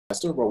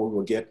where we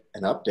will get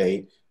an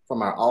update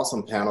from our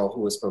awesome panel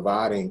who is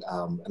providing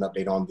an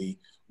update on the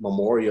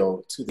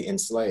memorial to the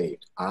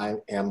enslaved. I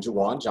am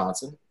Jajuan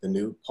Johnson, the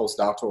new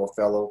postdoctoral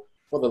fellow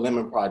for the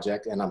Lemon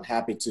Project, and I'm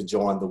happy to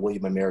join the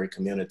William and Mary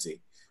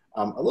community.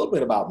 A little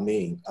bit about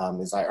me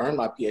is I earned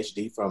my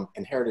PhD from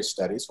in Heritage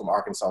Studies from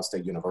Arkansas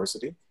State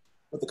University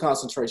with a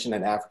concentration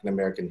in African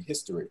American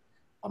history.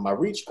 My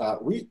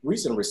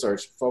recent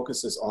research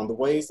focuses on the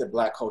ways that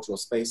Black cultural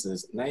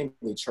spaces,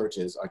 namely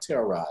churches, are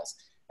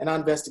terrorized, and I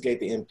investigate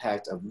the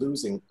impact of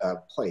losing a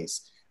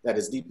place that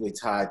is deeply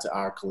tied to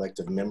our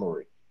collective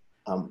memory.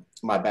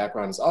 My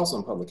background is also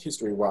in public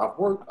history, where I've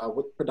worked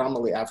with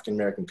predominantly African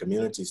American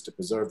communities to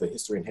preserve the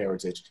history and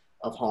heritage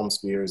of home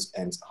spheres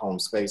and home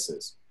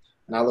spaces.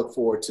 And I look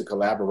forward to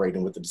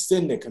collaborating with the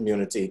descendant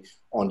community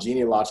on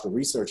genealogical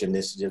research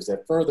initiatives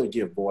that further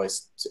give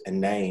voice and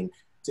name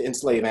to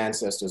enslaved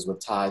ancestors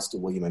with ties to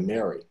William and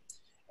Mary.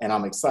 And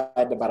I'm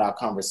excited about our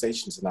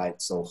conversation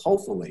tonight. So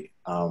hopefully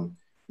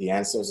the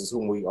ancestors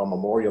whom we are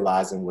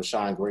memorializing will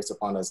shine grace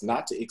upon us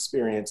not to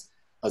experience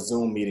a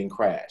Zoom meeting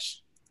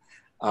crash.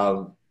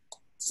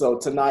 So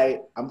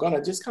tonight, I'm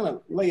gonna just kind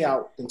of lay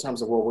out in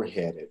terms of where we're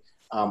headed.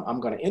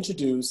 I'm gonna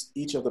introduce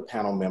each of the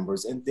panel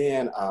members, and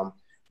then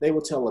they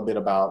will tell a bit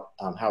about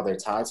how they're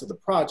tied to the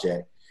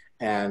project.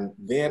 And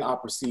then I'll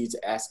proceed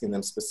to asking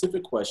them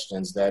specific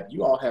questions that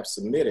you all have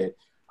submitted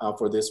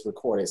for this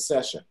recorded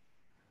session.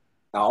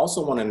 I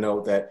also want to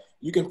note that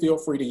you can feel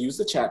free to use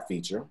the chat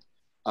feature.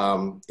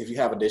 If you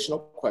have additional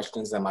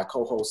questions, and my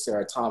co-host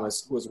Sarah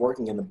Thomas, who is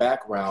working in the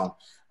background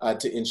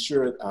to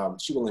ensure,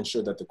 she will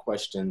ensure that the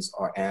questions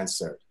are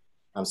answered.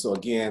 So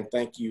again,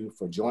 thank you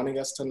for joining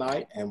us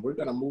tonight, and we're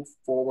gonna move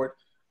forward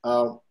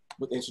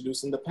with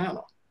introducing the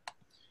panel.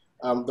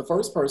 The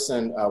first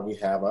person we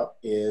have up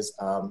is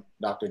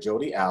Dr.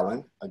 Jody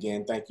Allen.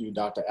 Again, thank you,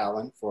 Dr.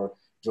 Allen, for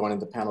joining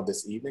the panel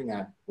this evening.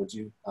 And would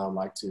you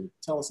like to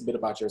tell us a bit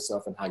about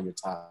yourself and how you're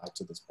tied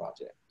to this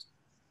project?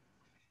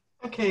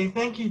 Okay,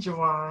 thank you,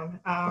 Jajuan.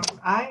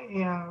 I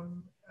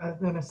am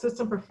an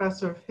assistant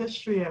professor of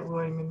history at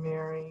William and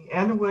Mary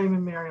and a William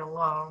and Mary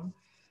alum.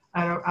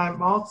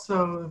 I'm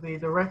also the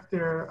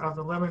director of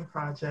the Lemon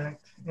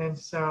Project, and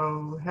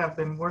so have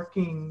been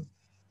working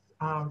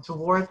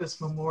toward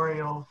this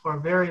memorial for a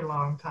very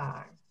long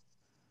time.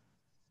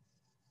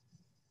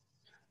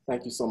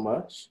 Thank you so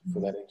much for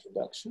that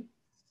introduction.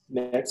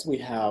 Next, we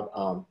have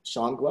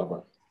Chon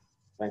Glover.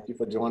 Thank you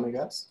for joining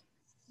us.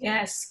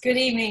 Yes, good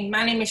evening.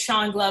 My name is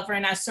Chon Glover,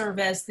 and I serve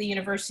as the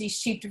university's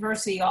Chief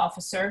Diversity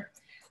Officer.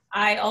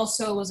 I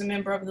also was a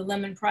member of the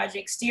Lemon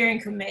Project Steering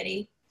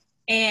Committee,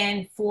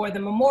 and for the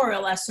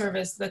memorial, I serve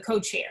as the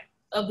co-chair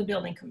of the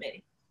Building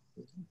Committee.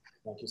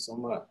 Thank you so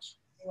much.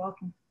 You're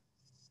welcome.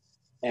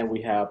 And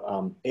we have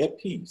Ed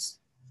Pease.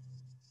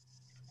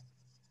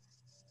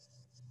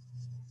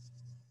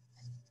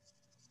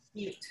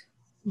 Mute.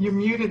 You're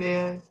muted,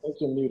 Ed. I think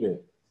you're muted.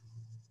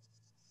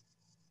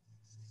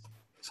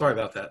 Sorry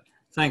about that.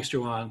 Thanks,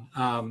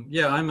 Jajuan.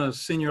 Yeah, I'm a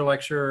senior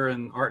lecturer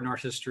in art and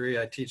art history.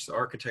 I teach the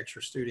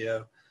architecture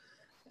studio.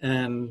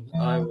 And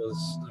I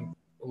was,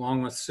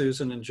 along with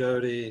Susan and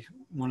Jody,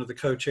 one of the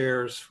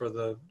co-chairs for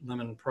the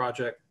Lemon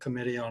Project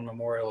Committee on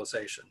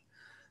Memorialization.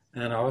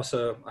 And I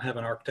have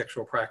an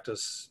architectural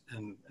practice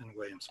in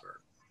Williamsburg.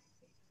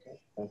 Okay.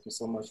 Thank you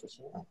so much for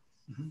sharing.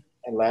 Mm-hmm.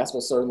 And last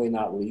but certainly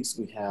not least,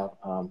 we have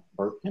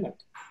Burt Pinnock.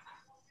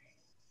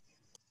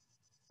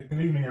 Good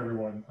evening,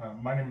 everyone.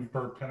 My name is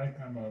Burt Pinnock.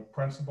 I'm a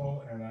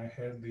principal, and I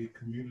head the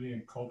Community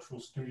and Cultural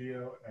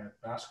Studio at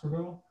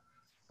Baskervill.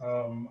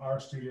 Our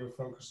studio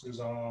focuses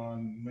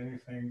on many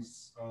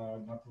things,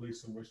 not the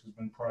least of which has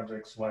been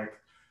projects like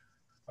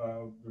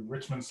the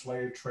Richmond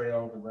Slave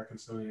Trail, the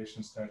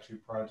Reconciliation Statue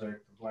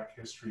Project, the Black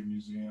History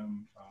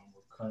Museum.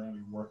 We're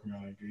currently working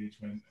on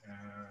engagement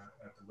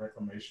at the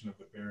reclamation of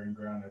the burying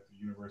ground at the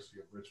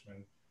University of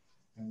Richmond,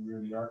 and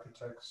we're the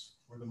architects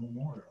for the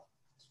memorial.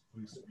 It's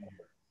pleased to be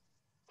here.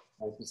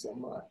 Thank you so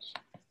much.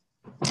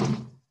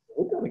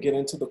 We're going to get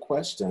into the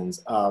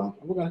questions.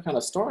 We're going to kind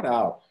of start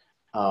out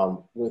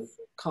with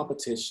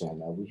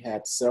competition. We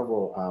had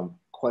several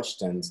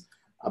questions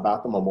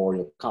about the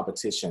memorial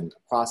competition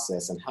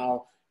process and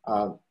how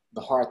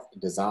the hearth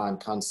design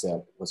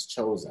concept was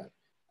chosen.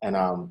 And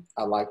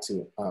I'd like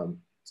to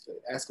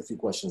ask a few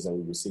questions that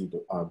we received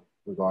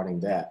regarding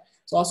that.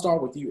 So I'll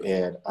start with you,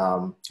 Ed.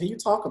 Can you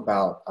talk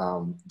about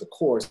the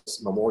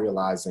course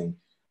memorializing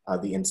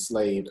the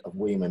enslaved of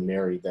William and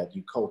Mary that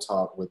you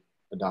co-taught with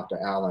Dr.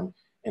 Allen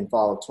in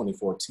fall of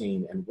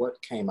 2014, and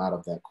what came out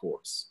of that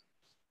course?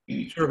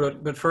 Sure,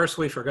 but first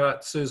we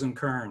forgot Susan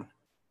Kern.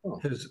 Oh.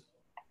 Who's,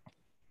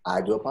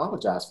 I do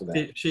apologize for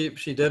that. She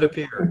did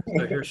appear,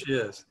 so here she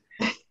is.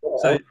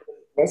 So,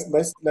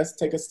 let's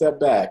take a step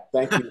back.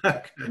 Thank you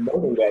for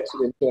noting that. She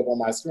didn't show up on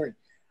my screen.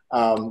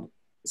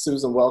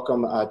 Susan,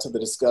 welcome to the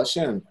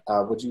discussion.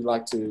 Would you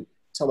like to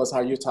tell us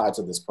how you're tied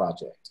to this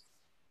project?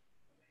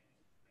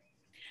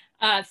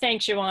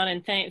 Thanks, Jajuan,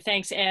 and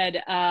thanks,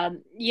 Ed.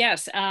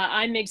 Yes,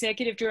 I'm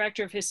Executive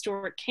Director of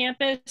Historic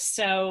Campus,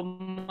 so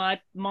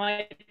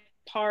my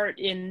part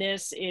in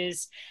this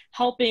is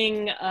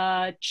helping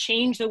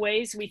change the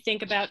ways we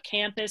think about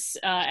campus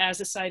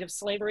as a site of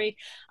slavery.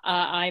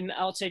 I'm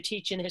also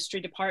teaching the history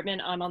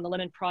department. I'm on the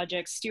Lemon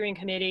Project steering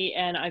committee,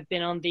 and I've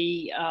been on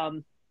the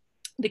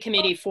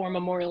committee for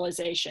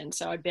memorialization.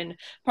 So I've been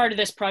part of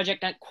this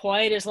project, not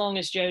quite as long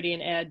as Jody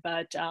and Ed,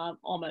 but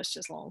almost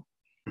as long.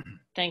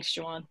 Thanks,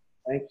 Jajuan.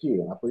 Thank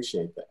you, I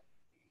appreciate that.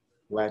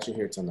 Glad you're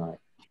here tonight.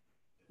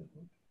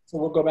 So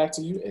we'll go back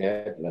to you,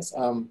 Ed. Let's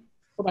go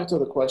back to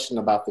the question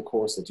about the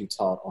course that you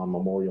taught on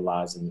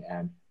memorializing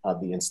and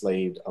the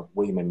enslaved of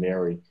William and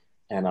Mary,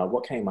 and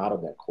what came out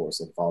of that course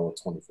in fall of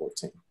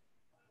 2014.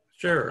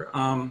 Sure.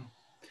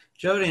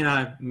 Jody and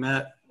I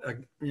met,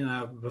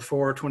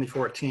 before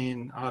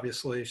 2014.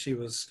 Obviously, she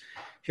was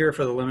here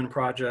for the Lemon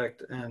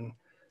Project, and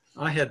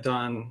I had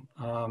done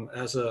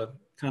as a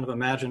kind of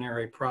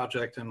imaginary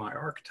project in my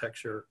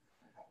architecture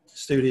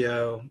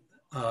studio,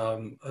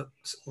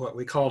 what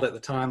we called at the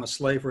time a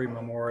slavery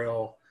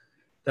memorial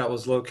that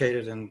was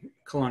located in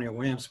Colonial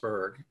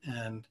Williamsburg.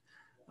 And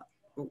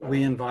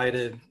we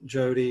invited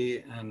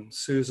Jody and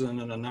Susan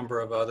and a number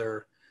of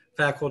other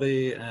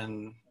faculty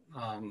and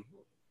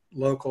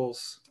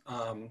locals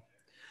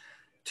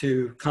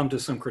to come to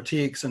some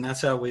critiques, and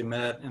that's how we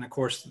met. And of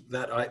course,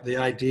 the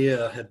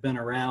idea had been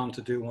around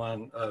to do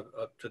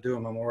a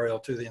memorial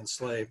to the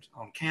enslaved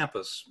on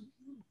campus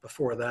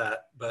before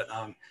that. But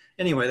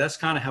anyway, that's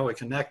kind of how we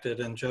connected.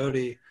 And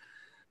Jody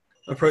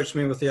approached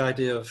me with the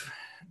idea of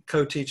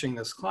co-teaching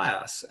this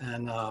class,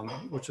 and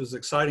which was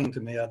exciting to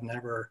me. I'd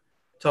never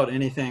taught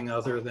anything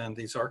other than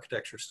these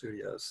architecture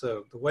studios.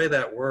 So the way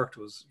that worked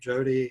was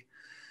Jody,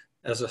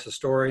 as a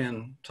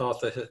historian,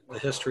 taught the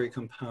history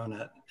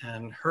component,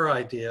 and her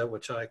idea,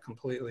 which I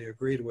completely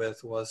agreed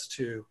with, was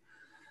to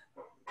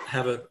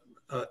have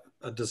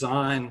a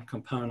design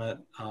component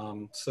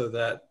so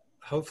that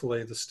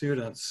hopefully the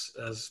students,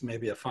 as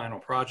maybe a final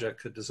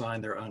project, could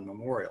design their own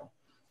memorial.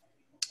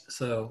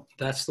 So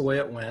that's the way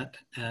it went,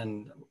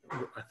 and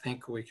I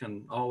think we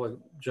can all,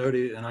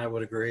 Jody and I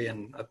would agree,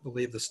 and I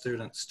believe the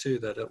students too,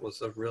 that it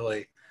was a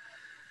really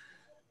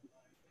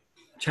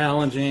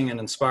challenging and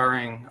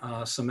inspiring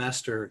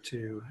semester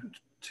to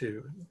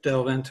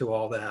delve into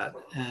all that.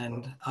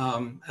 And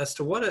as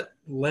to what it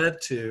led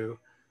to,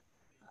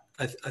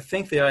 I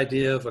think the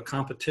idea of a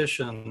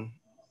competition,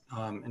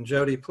 and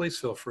Jody, please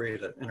feel free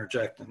to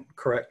interject and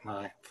correct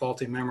my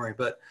faulty memory,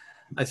 but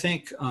I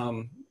think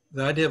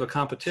the idea of a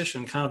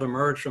competition kind of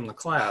emerged from the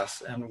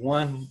class, and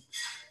one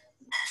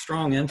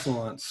strong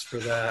influence for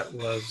that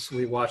was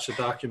we watched a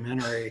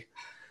documentary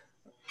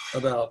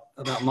about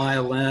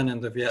Maya Lin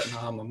and the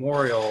Vietnam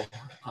Memorial.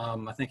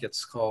 I think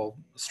it's called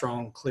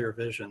Strong, Clear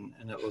Vision.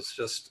 And it was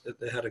just,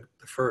 they had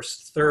the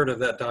first third of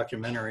that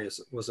documentary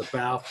was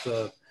about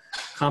the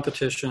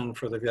competition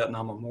for the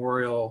Vietnam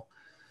Memorial.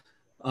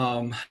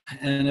 And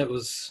it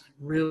was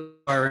really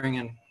inspiring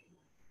and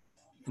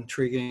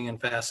intriguing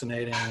and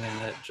fascinating.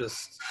 And it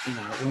just,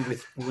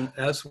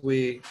 as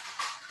we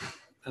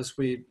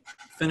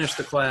finished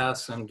the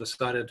class and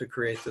decided to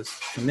create this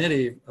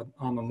committee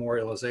on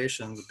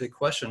memorialization, the big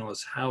question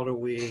was, how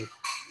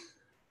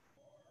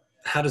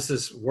does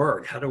this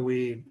work? How do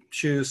we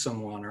choose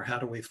someone, or how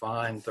do we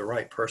find the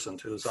right person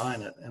to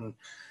design it? And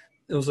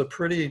it was a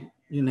pretty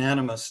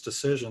unanimous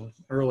decision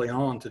early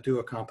on to do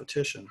a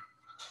competition.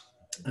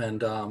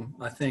 And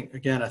I think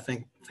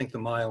the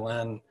Maya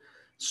Lin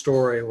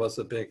story was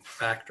a big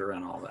factor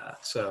in all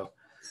that. So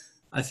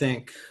I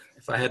think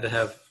if I had to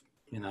have,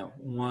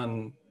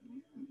 one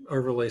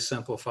overly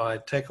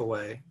simplified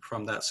takeaway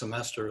from that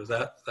semester,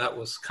 that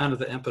was kind of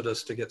the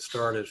impetus to get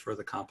started for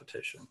the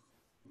competition.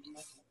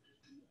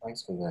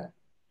 Thanks for that.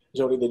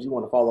 Jody, did you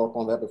want to follow up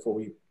on that before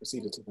we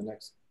proceeded to the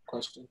next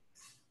question?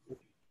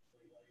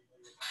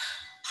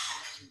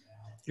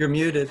 You're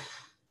muted.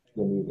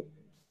 You're muted.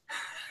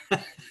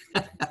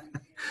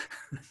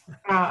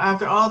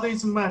 After all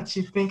these months,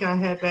 you think I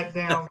had that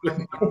down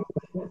by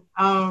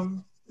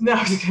now. No,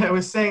 I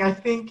was saying, I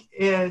think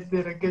Ed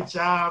did a good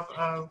job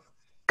of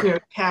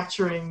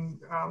capturing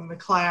the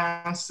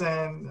class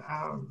and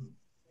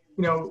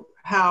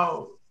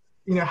how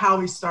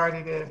we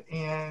started it,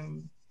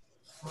 and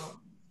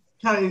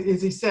kind of,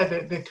 as he said,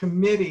 that the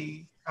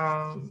committee,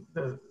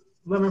 the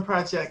Lemon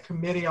Project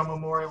Committee on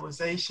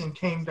Memorialization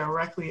came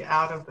directly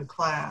out of the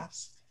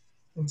class.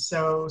 And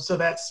so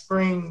that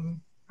spring,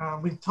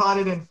 we taught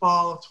it in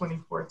fall of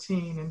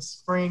 2014. In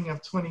spring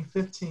of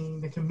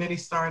 2015, the committee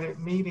started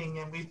meeting,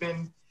 and we've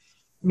been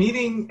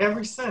meeting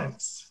ever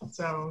since.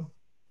 So,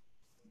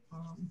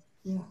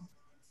 yeah.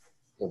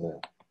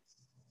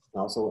 I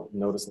also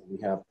noticed that we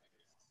have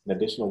an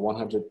additional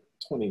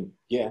 120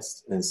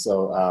 guests. And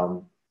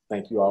so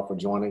thank you all for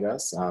joining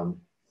us.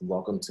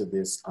 Welcome to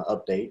this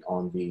update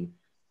on the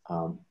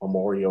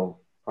Memorial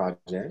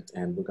Project.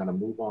 And we're gonna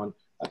move on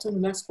to the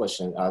next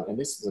question. And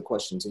this is a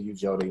question to you,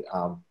 Jody.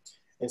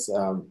 It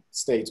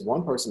states,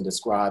 one person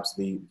describes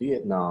the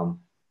Vietnam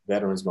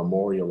Veterans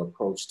Memorial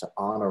approach to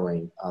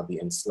honoring the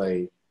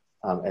enslaved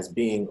as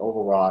being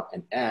overwrought,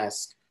 and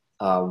asks,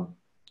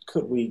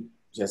 could we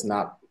just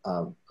not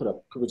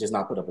could we just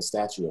not put up a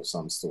statue of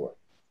some sort?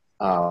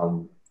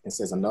 It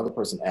says another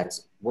person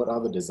asks, what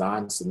other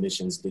design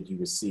submissions did you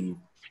receive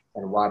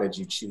and why did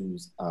you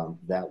choose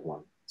that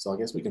one? So I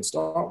guess we can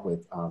start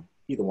with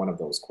either one of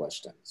those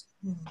questions.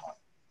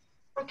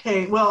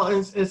 Okay, well,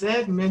 as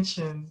Ed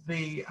mentioned,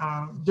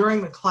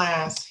 during the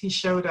class, he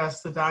showed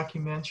us the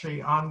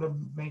documentary on the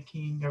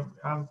making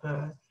of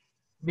the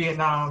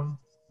Vietnam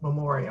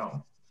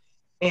Memorial.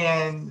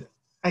 And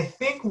I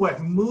think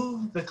what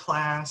moved the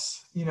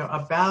class,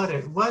 about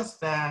it was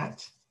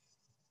that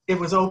it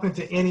was open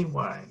to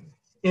anyone.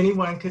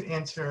 Anyone could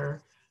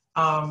enter.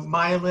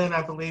 Maya Lynn,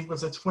 I believe,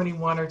 was a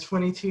 21 or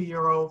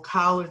 22-year-old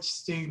college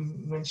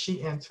student when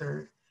she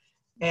entered,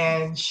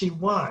 and she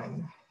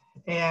won.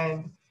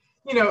 And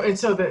and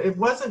so it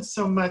wasn't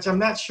so much, I'm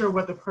not sure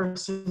what the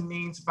person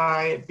means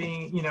by it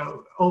being,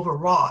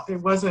 overwrought.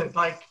 It wasn't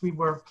like we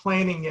were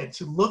planning it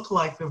to look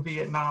like the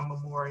Vietnam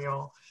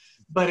Memorial,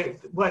 but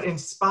what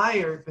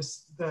inspired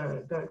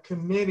the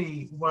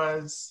committee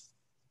was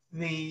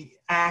the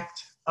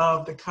act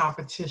of the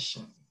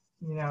competition.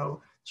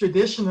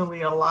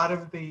 Traditionally, a lot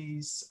of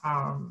these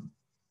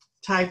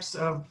types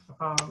of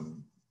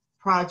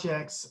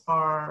projects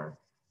are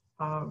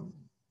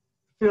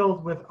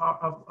filled with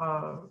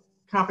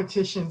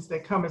competitions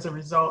that come as a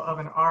result of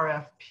an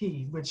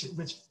RFP, which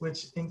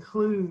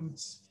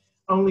includes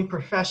only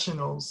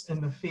professionals in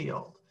the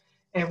field.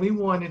 And we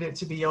wanted it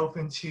to be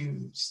open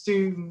to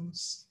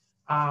students,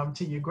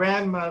 to your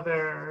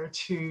grandmother,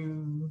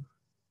 to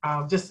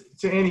just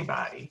to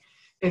anybody.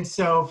 And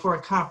so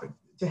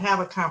to have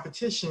a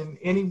competition,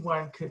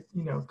 anyone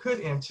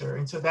could enter.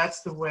 And so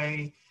that's the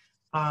way,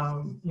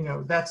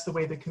 that's the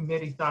way the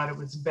committee thought it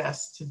was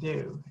best to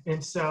do.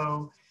 And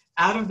so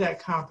out of that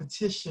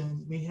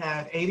competition, we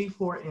had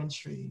 84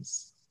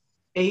 entries.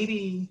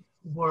 80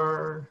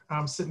 were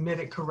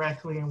submitted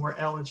correctly and were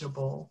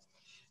eligible.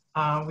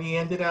 We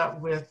ended up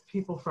with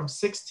people from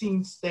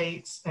 16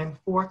 states and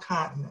 4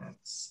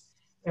 continents.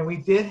 And we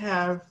did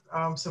have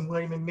some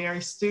William and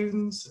Mary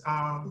students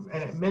and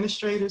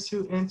administrators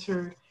who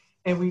entered.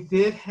 And we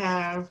did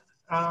have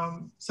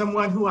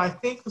someone who I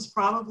think was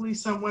probably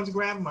someone's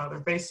grandmother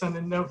based on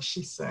the note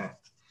she sent.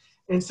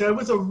 And so it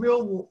was a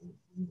real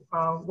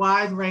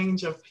wide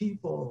range of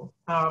people.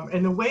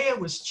 And the way it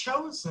was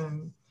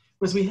chosen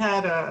was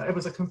it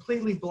was a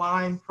completely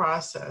blind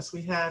process.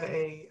 We had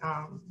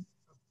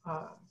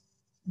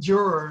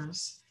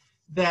jurors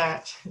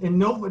there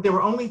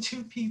were only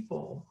 2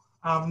 people,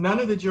 none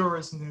of the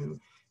jurors knew,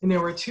 and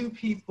there were 2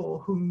 people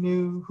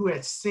who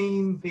had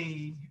seen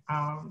the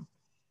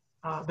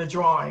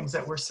drawings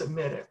that were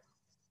submitted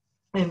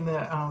and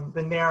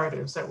the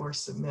narratives that were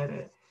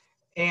submitted.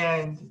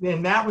 And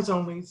then that was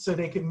only so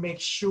they could make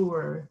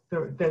sure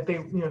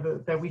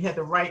that we had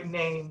the right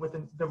name with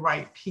the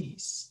right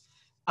piece.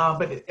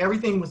 But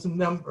everything was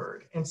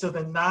numbered. And so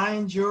the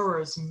 9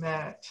 jurors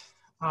met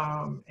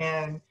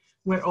and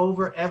went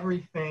over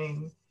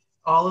everything,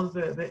 all of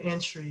the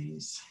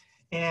entries,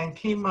 and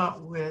came up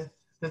with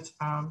the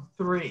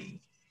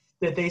 3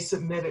 that they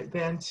submitted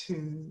then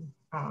to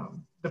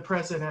the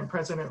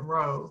President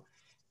Rowe.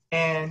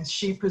 And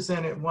she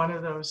presented one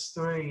of those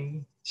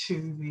 3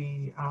 to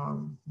the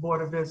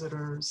Board of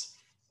Visitors,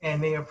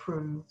 and they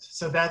approved.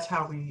 So that's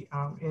how we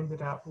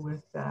ended up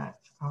with that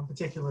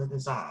particular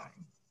design.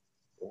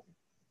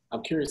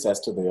 I'm curious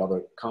as to the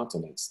other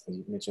continents.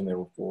 You mentioned there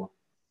were 4.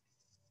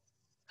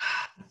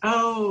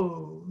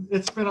 Oh,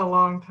 it's been a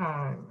long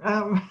time.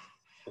 Well,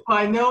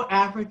 I know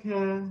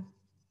Africa,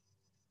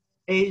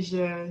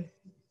 Asia,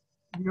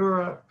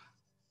 Europe.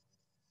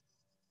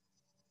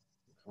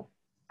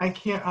 I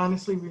can't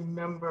honestly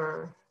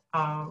remember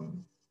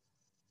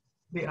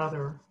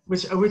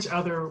which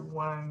other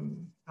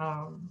one.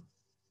 I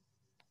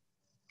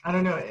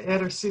don't know,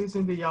 Ed or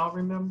Susan, do y'all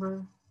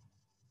remember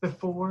the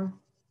 4?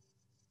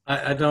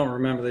 I don't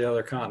remember the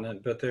other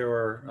continent, but there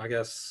were, I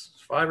guess,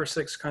 5 or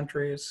 6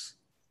 countries.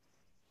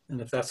 And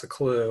if that's a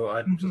clue,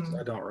 I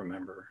don't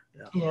remember.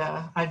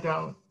 Yeah, I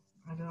don't.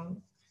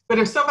 But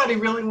if somebody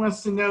really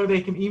wants to know, they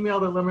can email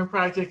the Lemon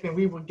Project and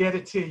we will get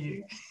it to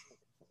you.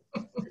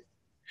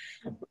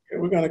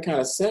 We're going to kind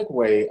of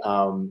segue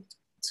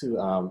to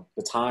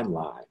the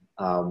timeline.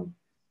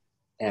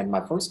 And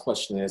my first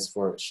question is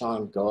for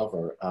Chon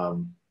Glover.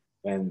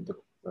 And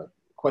the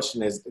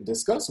question is,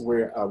 discuss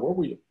where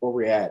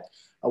we're at,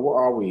 where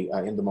are we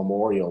in the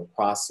memorial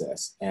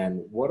process,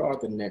 and what are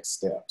the next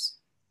steps?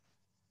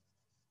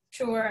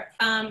 Sure.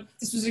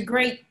 This was a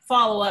great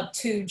follow-up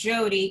to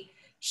Jody.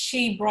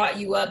 She brought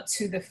you up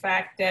to the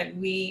fact that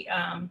we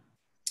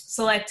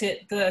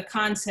selected the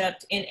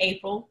concept in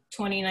April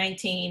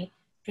 2019,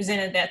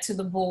 presented that to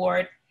the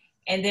board.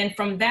 And then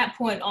from that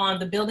point on,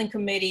 the building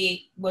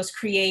committee was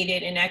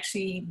created and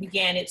actually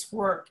began its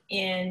work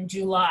in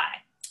July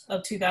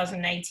of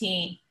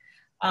 2019.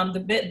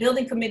 The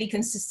building committee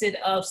consisted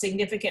of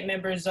significant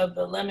members of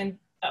the Lemon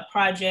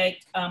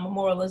Project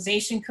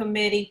Memorialization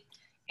Committee,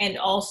 and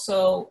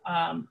also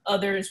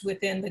others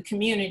within the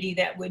community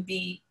that would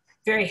be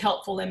very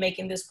helpful in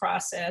making this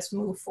process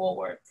move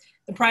forward.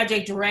 The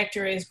project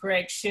director is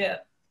Greg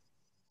Shipp.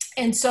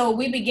 And so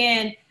we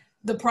began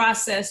the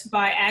process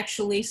by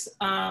actually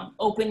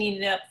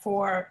opening it up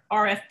for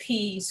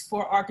RFPs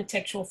for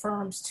architectural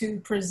firms to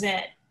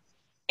present.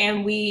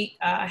 And we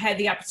had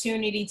the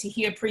opportunity to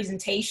hear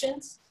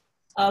presentations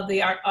of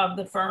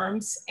the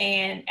firms.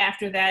 And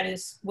after that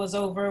was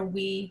over,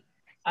 we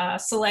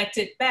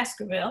selected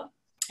Baskervill,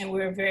 and we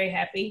were very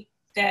happy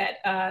that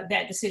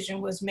that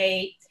decision was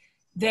made.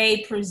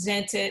 They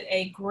presented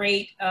a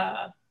great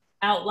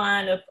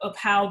outline of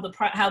how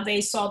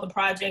they saw the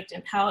project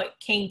and how it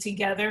came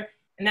together.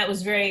 And that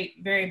was very,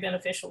 very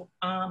beneficial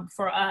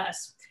for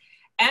us.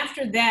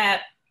 After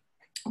that,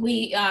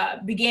 we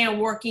began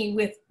working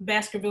with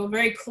Baskervill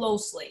very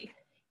closely.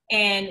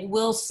 And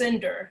Will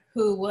Cinder,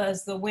 who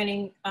was the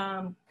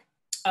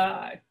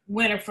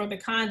winner for the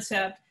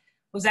concept,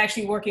 was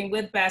actually working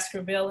with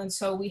Baskervill. And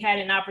so we had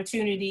an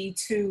opportunity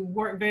to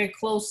work very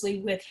closely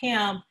with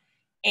him,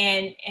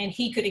 and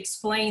he could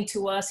explain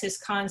to us his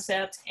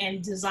concept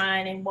and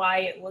design and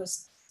why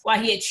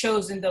he had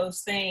chosen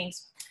those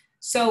things.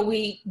 So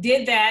we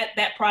did that.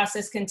 That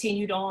process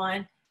continued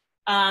on.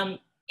 I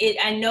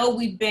know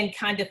we've been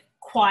kind of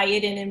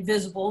quiet and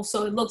invisible,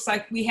 so it looks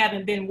like we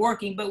haven't been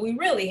working, but we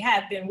really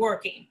have been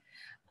working.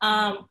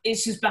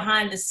 It's just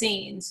behind the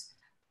scenes.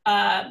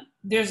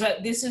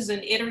 This is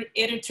an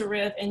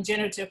iterative and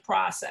generative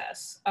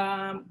process.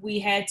 We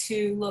had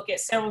to look at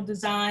several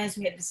designs.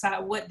 We had to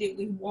decide what did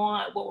we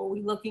want, what were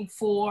we looking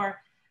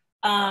for,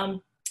 and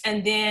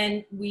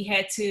then we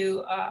had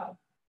to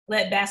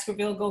let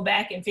Baskervill go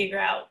back and figure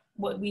out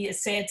what we had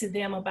said to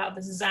them about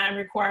the design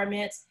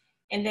requirements,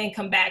 and then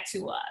come back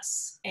to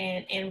us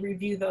and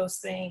review those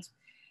things.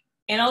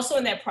 And also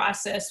in that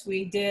process,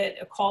 we did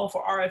a call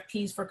for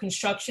RFPs for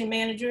construction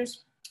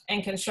managers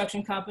and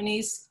construction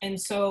companies.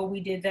 And so we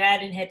did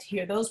that and had to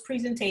hear those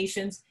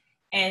presentations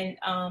and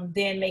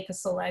then make a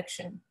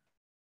selection.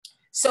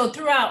 So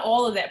throughout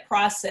all of that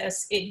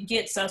process, it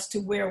gets us to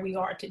where we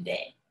are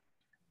today.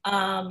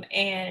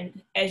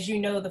 And as you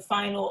know, the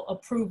final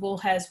approval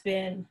has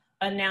been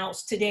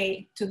announced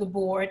today to the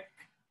board.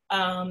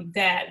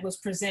 That was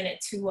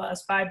presented to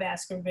us by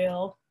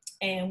Baskervill,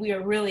 and we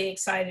are really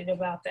excited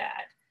about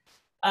that.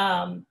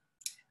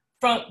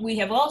 We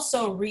have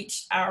also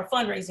reached our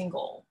fundraising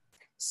goal.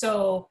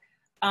 So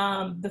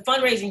the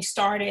fundraising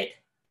started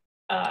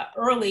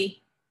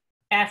early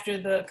after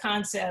the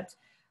concept,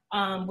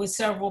 with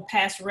several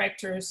past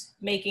rectors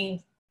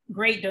making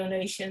great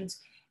donations.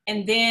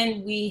 And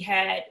then we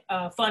had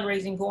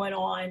fundraising going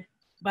on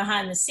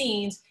behind the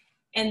scenes.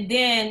 And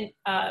then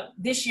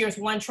this year's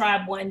One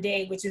Tribe, One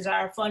Day, which is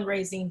our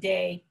fundraising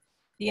day,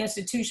 the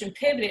institution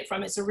pivoted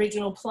from its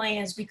original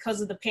plans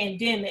because of the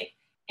pandemic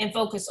and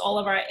focused all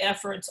of our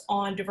efforts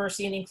on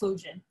diversity and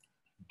inclusion.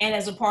 And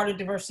as a part of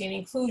diversity and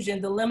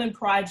inclusion, the Lemon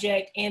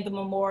Project and the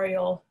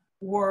memorial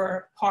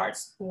were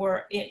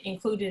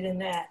included in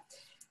that.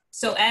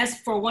 So as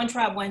for One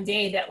Tribe, One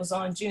Day, that was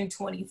on June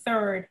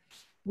 23rd,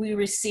 we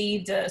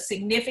received a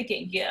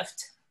significant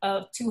gift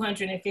of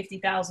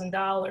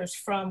 $250,000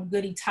 from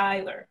Goody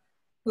Tyler,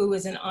 who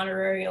is an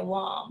honorary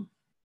alum.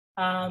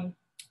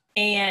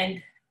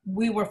 And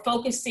we were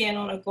focused in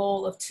on a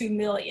goal of 2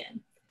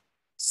 million.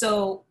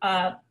 So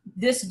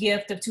this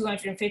gift of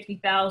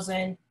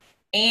 250,000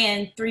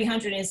 and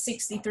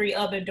 363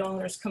 other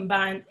donors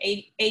combined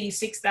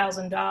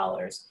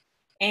 $86,000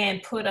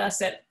 and put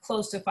us at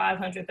close to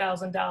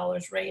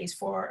 $500,000 raised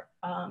for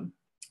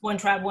One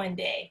Tribe, One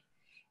Day.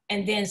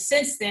 And then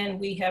since then,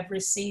 we have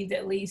received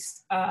at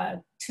least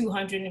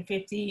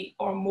 $250,000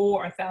 or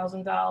more.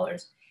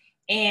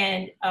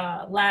 And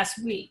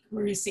last week,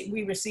 we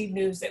received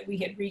news that we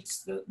had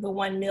reached the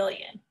 1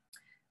 million.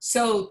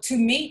 So to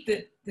meet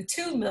the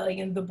 2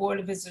 million, the Board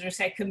of Visitors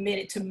had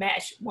committed to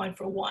match 1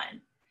 for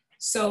 1.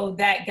 So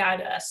that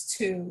got us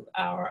to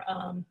our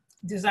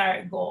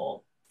desired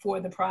goal for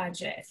the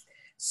project.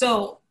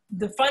 So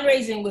the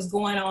fundraising was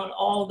going on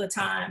all the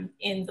time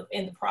in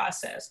the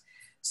process.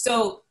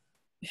 So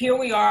here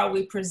we are,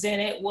 we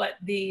presented what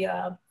the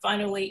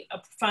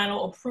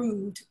final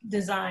approved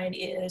design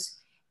is.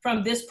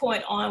 From this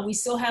point on, we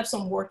still have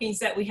some workings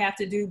that we have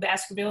to do.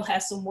 Baskervill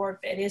has some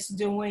work that it's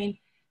doing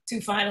to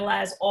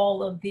finalize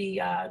all of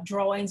the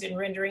drawings and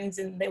renderings,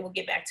 and they will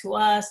get back to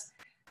us.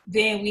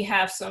 Then we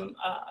have some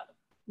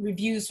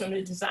reviews from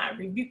the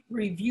design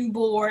review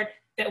board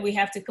that we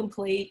have to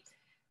complete.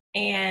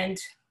 And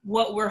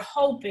what we're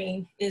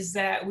hoping is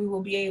that we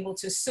will be able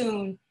to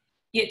soon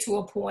get to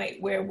a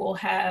point where we'll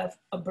have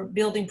a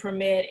building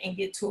permit and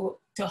get to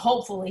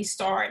hopefully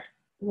start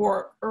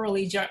work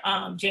early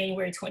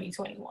January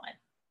 2021.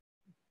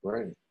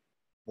 Great.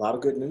 A lot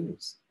of good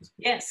news.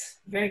 Yes,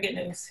 very good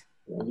news.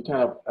 You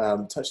kind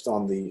of touched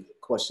on the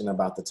question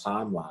about the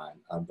timeline.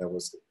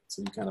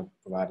 So you kind of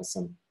provided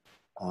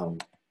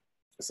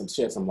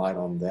shed some light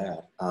on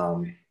that.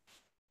 And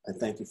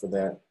thank you for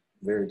that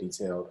very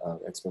detailed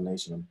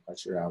explanation. I'm quite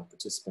sure our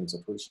participants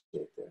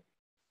appreciate that.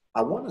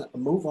 I want to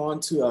move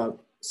on to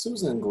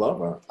Susan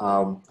Glover.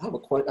 I have a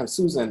question.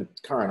 Susan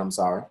Kern, I'm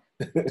sorry.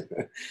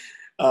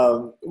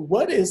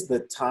 What is the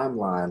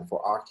timeline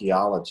for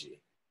archaeology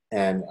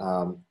And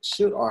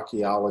should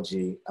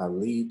archaeology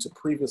lead to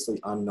previously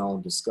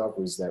unknown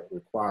discoveries that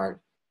required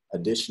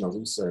additional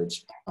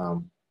research,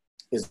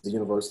 is the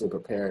university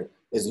prepared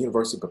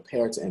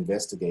to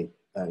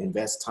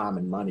invest time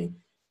and money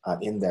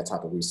in that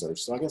type of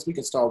research? So I guess we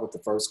can start with the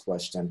first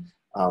question.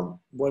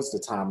 What is the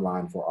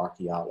timeline for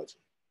archaeology?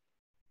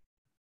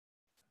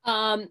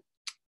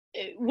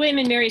 William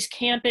and Mary's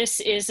campus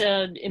is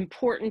an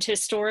important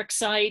historic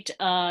site.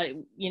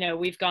 You know,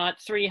 we've got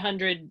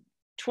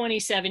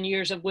 327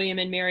 years of William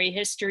and Mary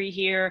history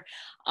here,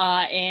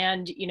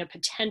 and, you know,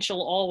 potential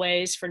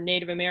always for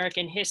Native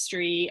American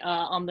history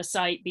on the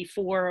site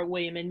before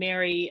William and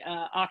Mary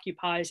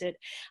occupies it.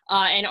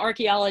 And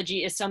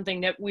archaeology is something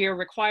that we are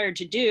required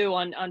to do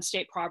on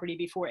state property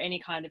before any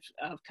kind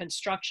of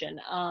construction.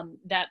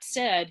 That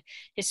said,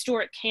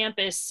 historic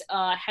campus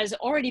has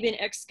already been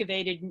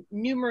excavated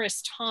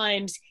numerous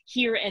times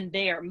here and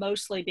there,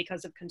 mostly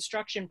because of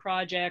construction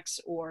projects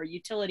or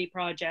utility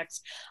projects,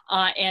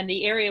 and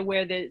the area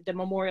where the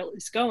memorial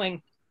is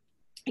going,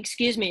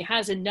 excuse me,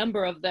 has a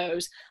number of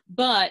those.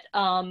 But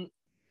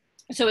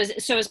so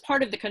as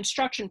part of the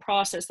construction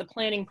process, the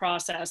planning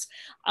process,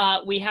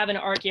 we have an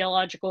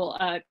archaeological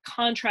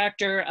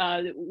contractor,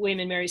 William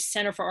and Mary's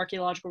Center for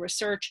Archaeological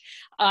Research,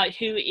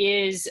 who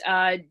is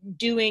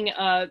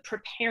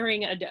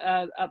preparing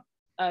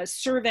a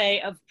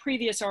survey of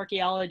previous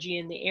archaeology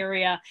in the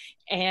area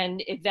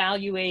and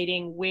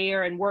evaluating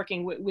where, and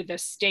working with the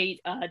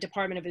state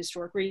Department of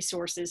Historic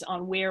Resources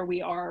on where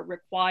we are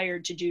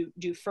required to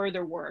do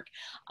further work.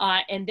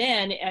 And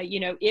then, you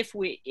know, if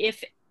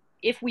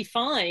we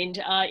find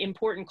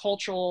important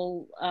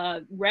cultural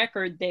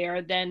record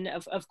there, then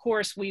of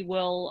course we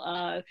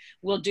will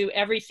do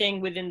everything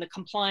within the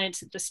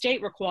compliance that the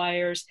state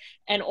requires,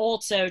 and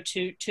also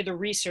to the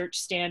research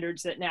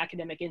standards that an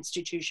academic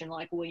institution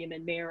like William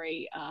and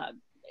Mary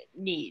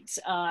needs.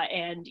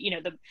 And, you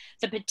know,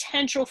 the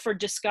potential for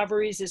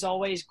discoveries is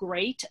always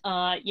great,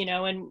 you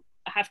know, and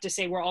I have to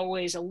say we're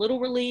always a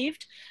little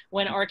relieved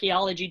when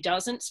archaeology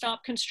doesn't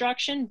stop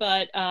construction,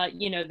 but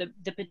you know,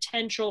 the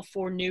potential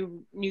for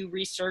new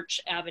research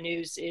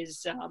avenues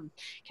is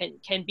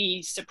can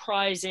be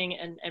surprising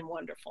and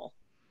wonderful.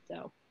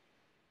 So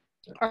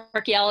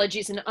archaeology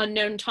is an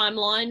unknown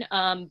timeline,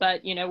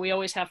 but you know, we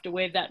always have to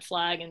wave that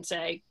flag and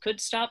say could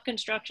stop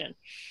construction.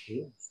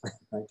 Yes,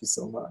 thank you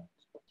so much.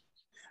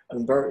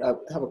 And Burt, I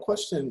have a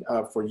question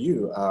for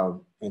you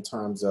in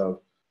terms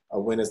of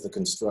when is the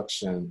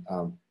construction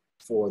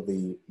for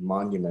the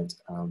monument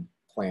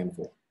planned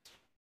for?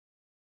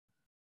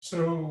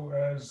 So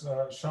as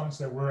Chon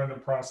said, we're in the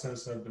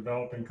process of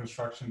developing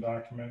construction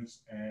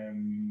documents,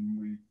 and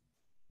we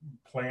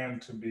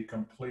plan to be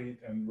complete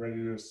and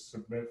ready to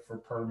submit for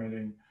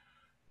permitting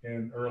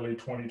in early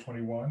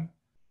 2021.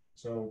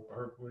 So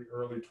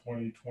early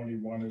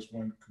 2021 is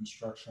when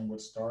construction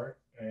would start,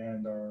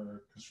 and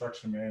our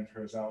construction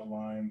manager has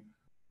outlined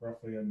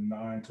roughly a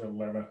 9 to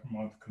 11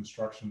 month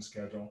construction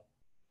schedule.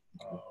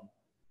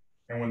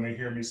 And when they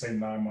hear me say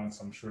 9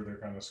 months, I'm sure they're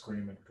kind of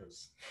screaming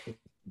because.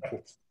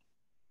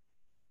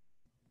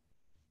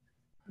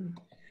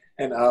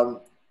 And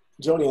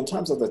Jody, in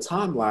terms of the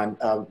timeline,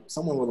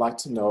 someone would like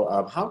to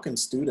know how can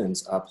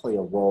students play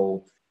a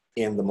role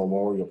in the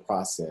memorial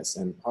process,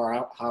 and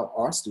how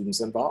are students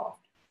involved?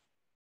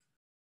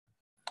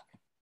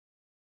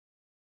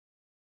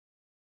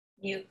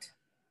 Mute.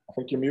 I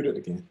think you're muted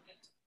again.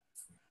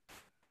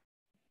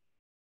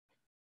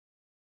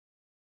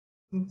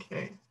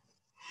 Okay.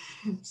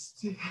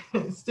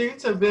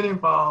 Students have been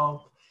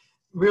involved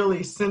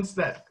really since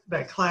that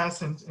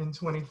class in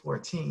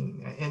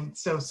 2014, and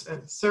so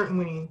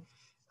certainly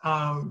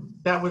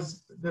that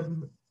was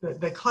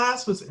the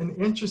class was an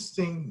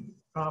interesting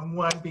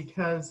one,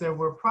 because there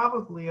were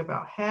probably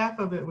about half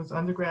of it was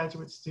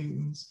undergraduate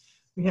students.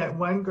 We had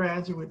one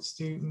graduate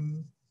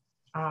student,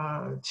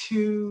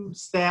 2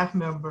 staff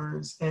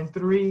members, and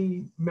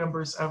 3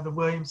 members of the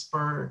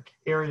Williamsburg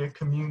area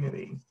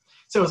community.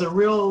 So it was a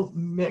real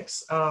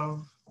mix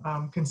of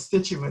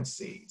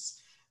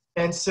constituencies.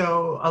 And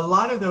so a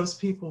lot of those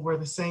people were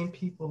the same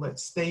people that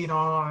stayed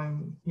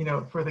on, you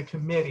know, for the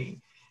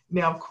committee.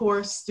 Now, of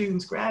course,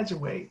 students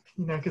graduate,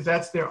 you know, because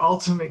that's their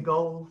ultimate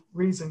goal,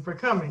 reason for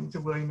coming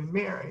to William and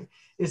Mary,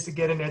 is to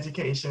get an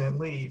education and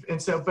leave.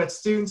 And so, but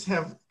students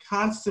have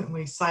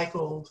constantly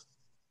cycled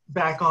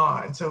back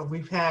on. So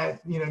we've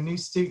had, you know, new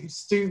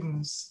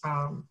students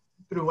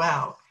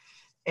throughout.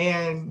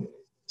 And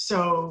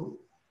so,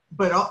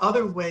 but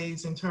other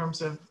ways in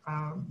terms of,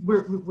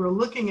 we're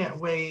looking at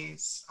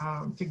ways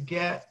to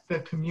get the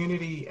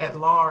community at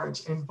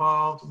large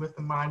involved with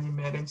the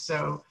monument. And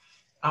so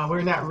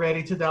we're not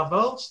ready to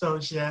divulge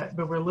those yet,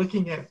 but we're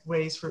looking at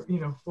ways for, you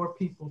know, for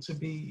people to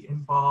be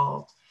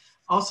involved.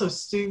 Also,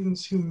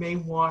 students who may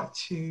want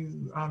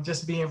to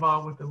just be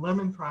involved with the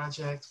Lemon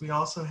Project. We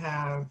also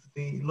have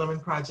the Lemon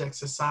Project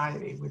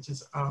Society, which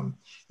is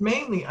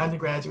mainly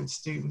undergraduate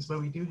students, but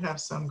we do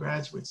have some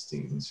graduate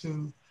students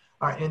who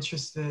are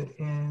interested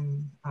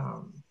in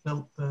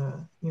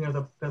the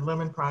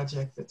Lemon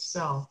Project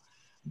itself.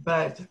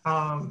 but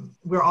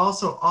we're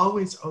also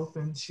always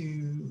open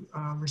to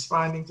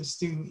responding to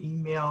student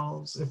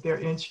emails if they're,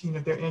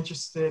 if they're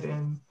interested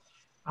in,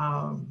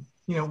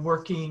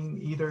 working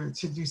either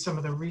to do some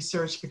of the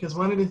research, because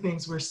one of the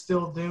things we're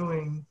still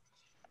doing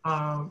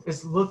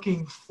is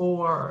looking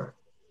for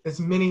as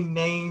many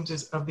names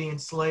of the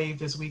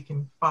enslaved as we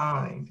can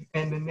find,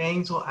 and the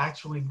names will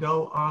actually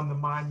go on the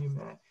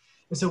monument.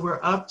 And so we're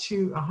up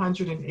to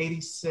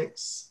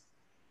 186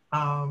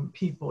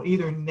 people,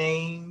 either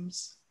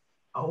names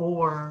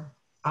or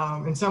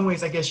in some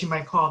ways, I guess you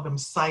might call them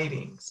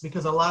sightings,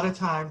 because a lot of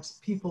times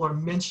people are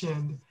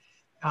mentioned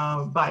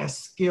by a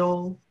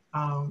skill,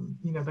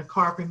 the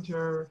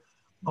carpenter,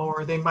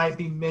 or they might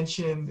be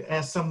mentioned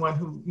as someone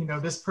who,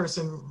 this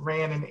person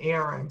ran an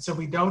errand. So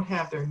we don't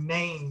have their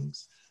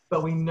names,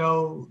 but we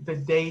know the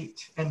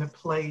date and the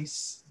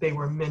place they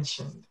were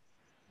mentioned.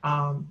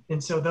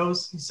 And so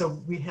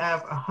we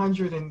have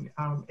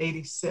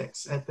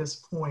 186 at this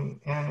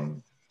point,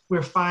 and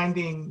we're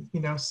finding,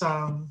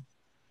 some,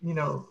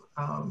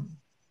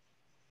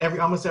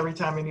 almost every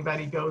time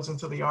anybody goes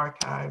into the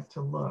archive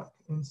to look.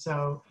 And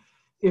so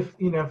if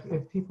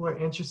people are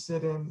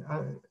interested in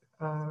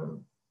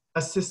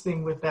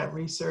assisting with that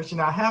research, and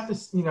I have to,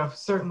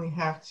 certainly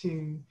have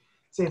to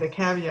say the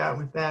caveat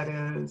with that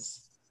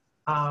is,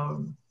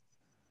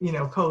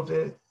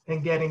 COVID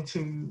and getting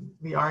to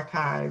the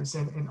archives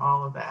and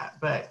all of that.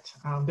 But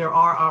there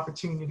are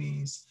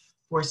opportunities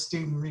for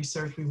student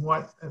research. We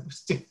want,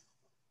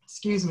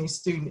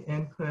 student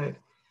input.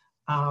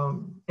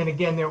 And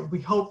again, we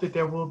hope that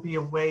there will be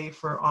a way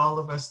for all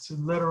of us to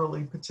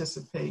literally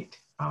participate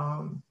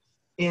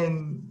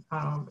in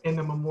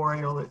the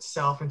memorial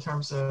itself in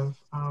terms of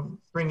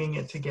bringing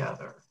it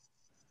together.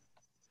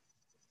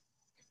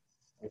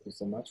 Thank you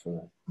so much for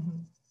that. Mm-hmm.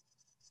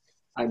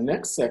 Our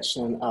next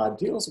section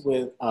deals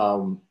with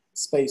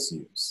space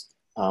use.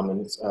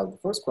 And the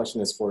first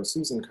question is for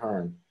Susan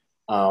Kern.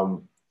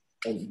 And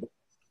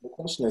the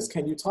question is,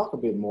 can you talk a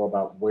bit more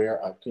about where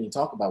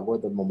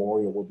the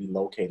memorial will be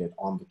located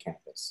on the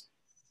campus?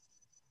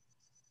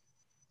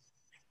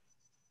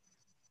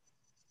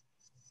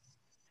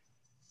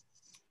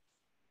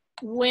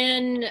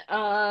 When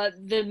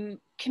the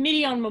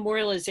Committee on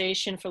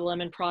Memorialization for the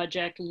Lemon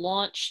Project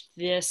launched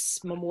this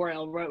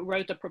memorial,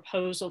 wrote the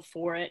proposal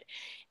for it,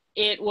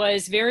 it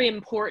was very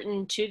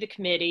important to the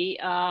committee,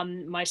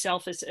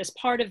 myself as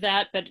part of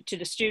that, but to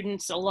the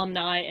students,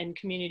 alumni, and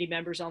community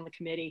members on the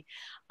committee,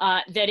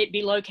 that it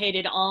be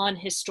located on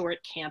historic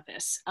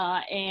campus.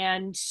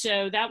 And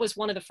so that was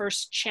one of the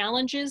first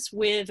challenges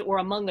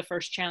among the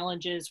first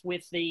challenges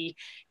with the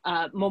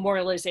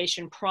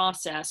memorialization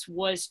process,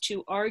 was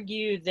to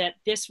argue that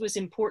this was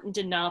important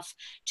enough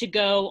to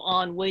go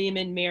on William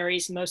and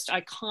Mary's most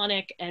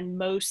iconic and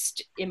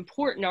most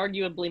important,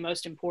 arguably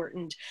most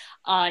important,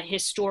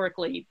 historically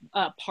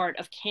part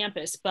of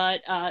campus.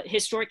 But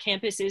historic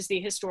campus is the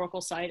historical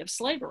site of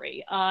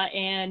slavery,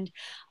 and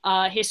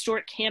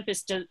historic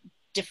campus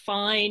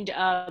defined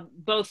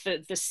both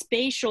the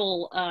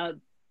spatial,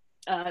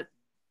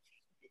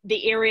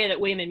 the area that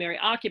William and Mary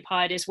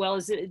occupied, as well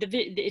as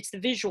it's the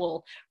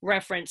visual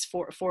reference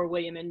for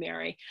William and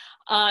Mary.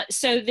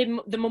 So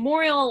the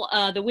memorial,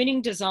 the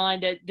winning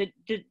design,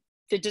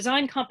 the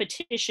design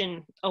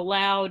competition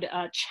allowed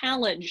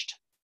challenged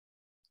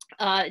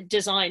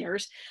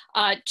designers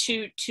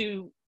to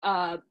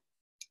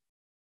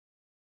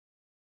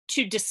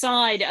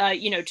decide,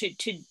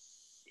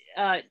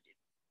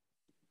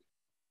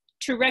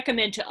 to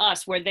recommend to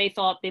us where they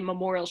thought the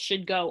memorial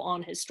should go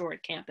on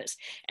historic campus.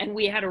 And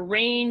we had a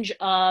range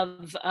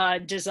of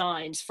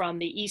designs, from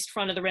the east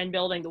front of the Wren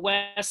building, the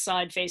west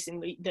side facing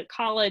the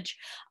college,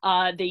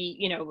 all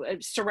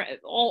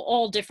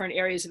different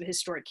areas of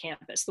historic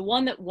campus. The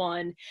one that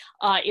won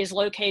is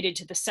located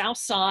to the south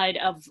side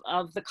of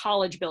the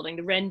college building,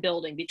 the Wren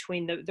building,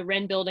 between the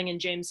Wren building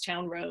and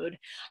Jamestown Road.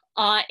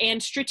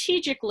 And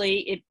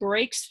strategically, it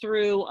breaks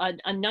through a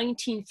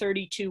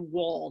 1932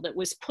 wall that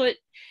was put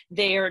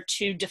there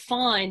to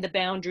define the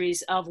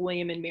boundaries of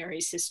William and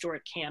Mary's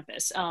historic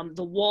campus.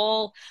 The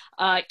wall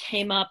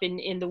came up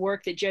in the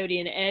work that Jody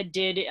and Ed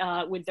did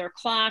with their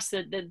class,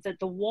 that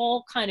the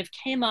wall kind of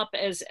came up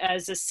as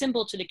a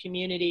symbol to the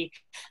community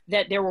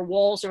that there were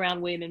walls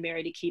around William and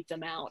Mary to keep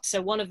them out.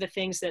 So one of the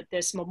things that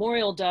this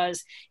memorial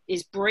does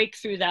is break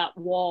through that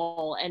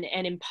wall and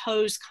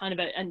impose kind of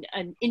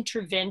an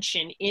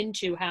intervention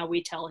into how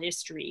we tell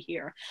history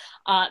here.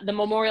 The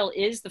memorial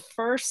is the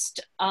first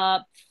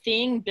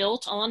thing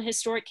built on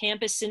historic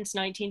campus since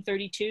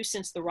 1932,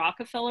 since the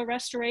Rockefeller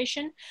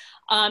restoration.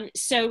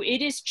 So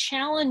it is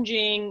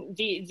challenging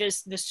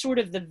the sort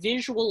of the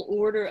visual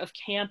order of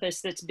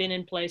campus that's been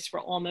in place for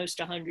almost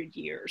 100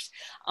 years.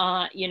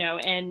 So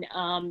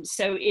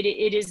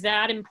it is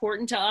that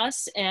important to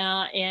us,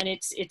 and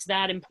it's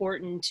that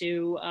important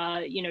to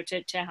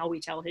to how we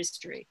tell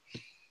history.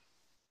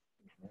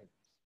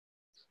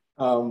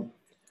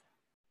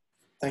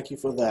 Thank you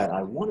for that. I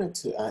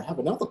have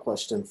another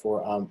question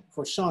for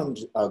Chon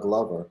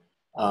Glover.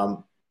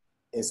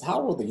 Is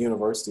how will the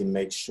university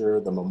make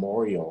sure the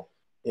memorial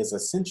is a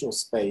central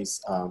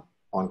space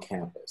on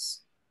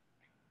campus?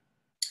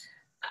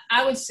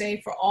 I would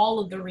say for all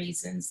of the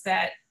reasons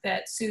that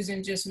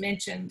Susan just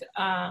mentioned,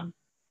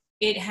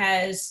 it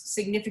has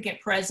significant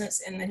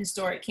presence in the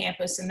historic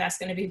campus, and that's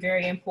going to be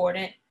very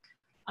important.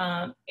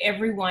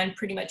 Everyone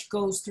pretty much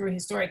goes through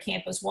historic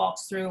campus,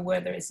 walks through,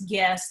 whether it's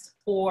guests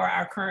or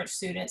our current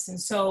students. And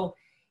so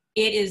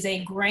it is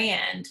a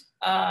grand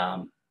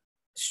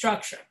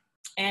structure,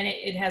 and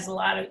it has a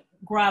lot of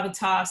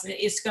gravitas, and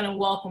it's going to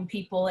welcome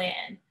people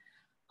in.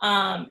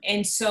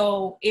 And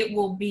so it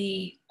will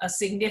be a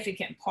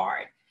significant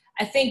part.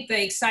 I think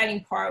the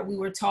exciting part, we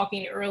were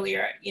talking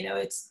earlier, you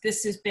know,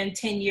 this has been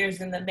 10 years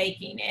in the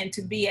making, and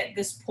to be at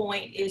this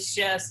point is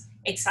just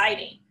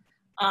exciting.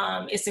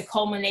 It's a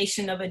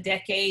culmination of a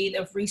decade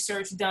of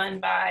research done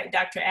by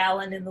Dr.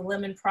 Allen and the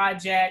Lemon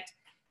Project,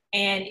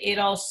 and it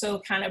also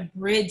kind of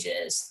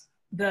bridges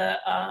the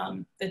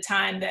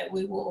time that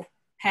we will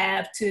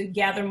have to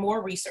gather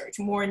more research,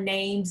 more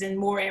names, and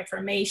more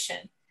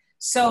information.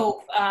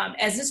 So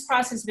as this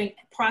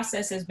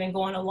process has been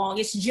going along,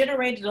 it's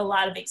generated a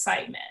lot of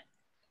excitement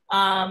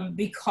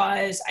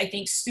because I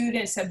think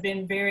students have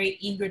been very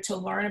eager to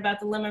learn about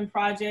the Lemon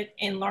Project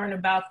and learn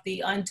about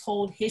the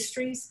untold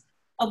histories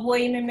of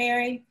William and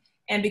Mary.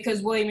 And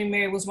because William and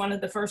Mary was one of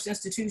the first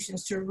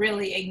institutions to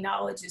really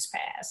acknowledge its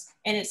past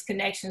and its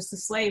connections to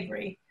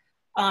slavery,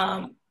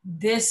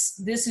 this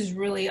is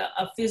really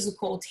a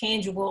physical,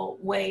 tangible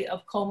way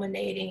of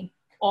culminating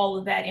all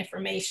of that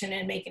information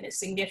and making it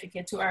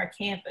significant to our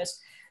campus.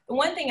 The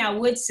one thing I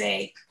would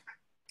say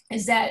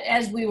is that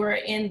as we were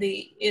in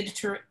the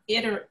iterative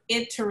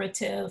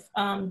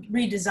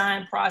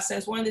redesign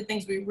process, one of the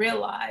things we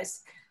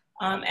realized,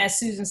 as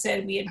Susan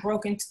said, we had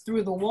broken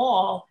through the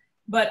wall,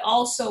 but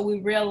also we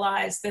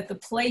realized that the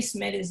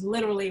placement is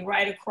literally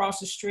right across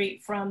the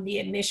street from the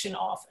admission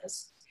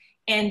office.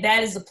 And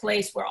that is a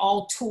place where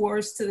all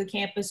tours to the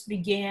campus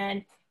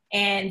begin,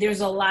 and there's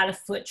a lot of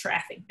foot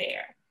traffic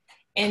there.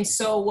 And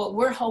so what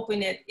we're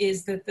hoping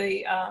is that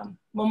the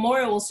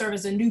memorial will serve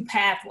as a new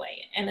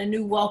pathway and a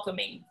new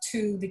welcoming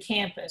to the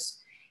campus.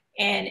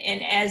 And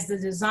as the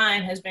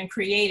design has been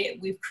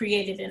created, we've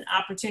created an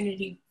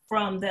opportunity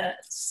from the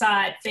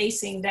side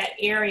facing that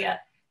area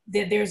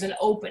that there's an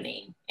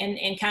opening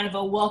and kind of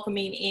a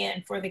welcoming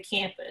in for the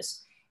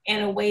campus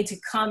and a way to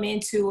come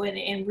into it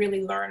and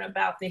really learn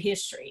about the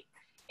history.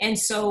 And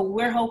so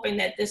we're hoping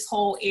that this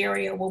whole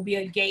area will be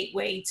a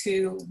gateway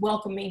to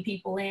welcoming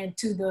people in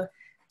to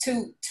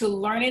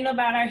learning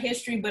about our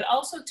history, but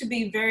also to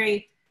be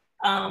very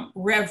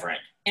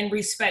reverent and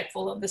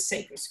respectful of the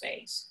sacred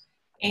space.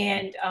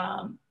 And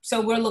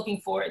so we're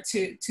looking forward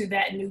to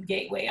that new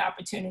gateway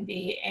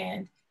opportunity.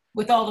 And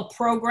with all the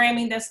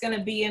programming that's going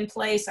to be in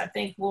place, I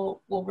think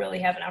we'll really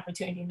have an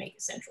opportunity to make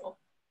it central.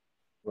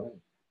 Right.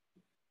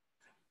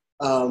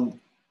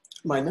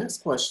 My next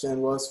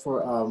question was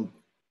for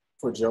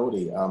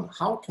Jody.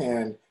 How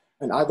can,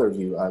 and either of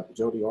you,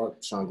 Jody or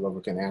Chon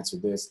Glover can answer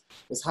this,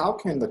 is how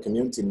can the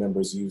community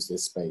members use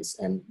this space?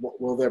 And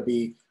will there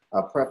be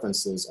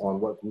preferences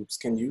on what groups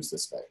can use the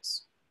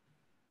space?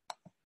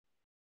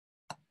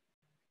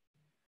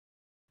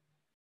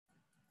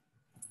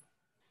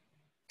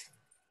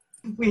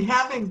 We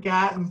haven't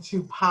gotten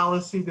to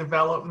policy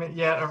development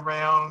yet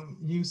around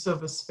use of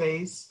the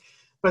space,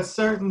 but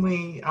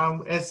certainly,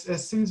 as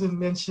Susan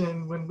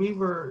mentioned, when we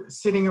were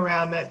sitting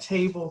around that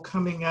table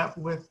coming up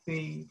with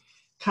the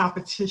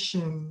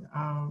competition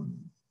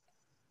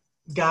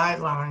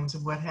guidelines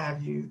and what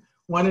have you,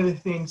 one of the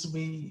things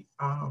we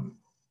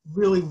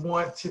really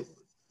want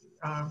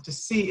to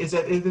see is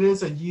that it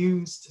is a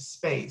used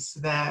space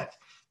that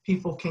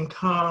people can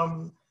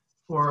come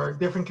for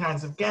different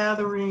kinds of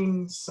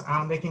gatherings.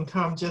 They can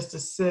come just to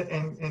sit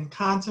and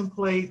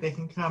contemplate. They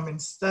can come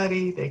and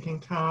study. They can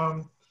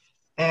come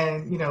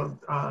and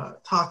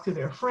talk to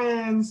their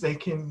friends. They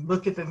can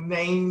look at the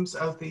names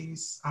of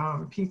these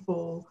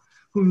people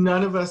who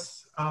none of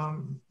us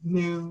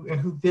knew and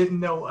who didn't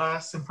know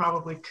us and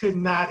probably could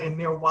not in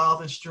their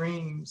wildest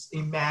dreams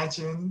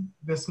imagine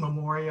this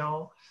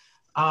memorial.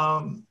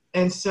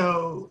 And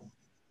so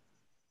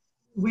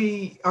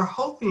we are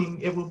hoping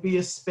it will be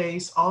a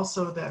space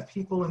also that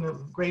people in the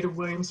greater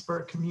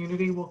Williamsburg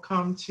community will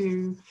come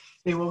to.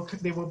 They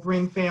will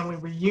bring family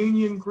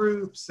reunion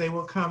groups. They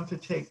will come to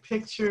take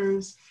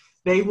pictures.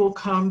 They will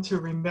come to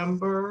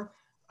remember.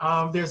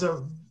 There's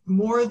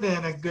more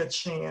than a good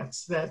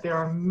chance that there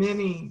are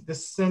many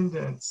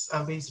descendants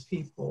of these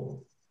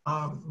people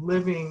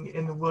living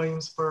in the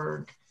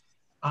Williamsburg,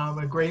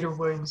 a greater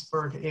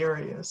Williamsburg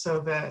area.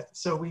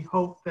 So we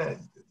hope that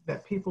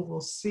people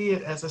will see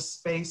it as a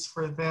space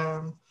for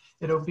them.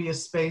 It'll be a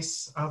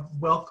space of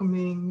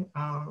welcoming.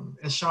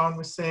 As Chon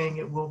was saying,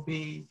 it will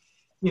be,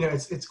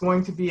 it's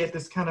going to be at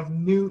this kind of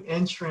new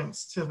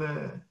entrance to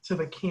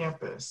the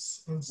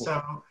campus. And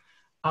so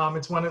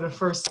it's one of the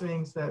first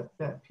things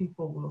that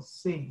people will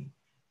see.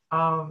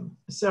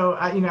 So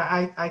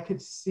I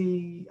could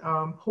see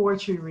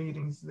poetry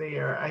readings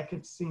there. I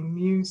could see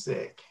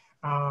music.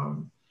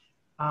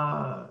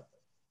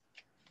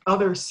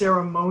 other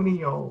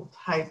ceremonial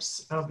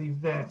types of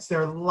events.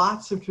 There are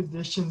lots of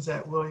traditions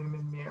at William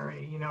and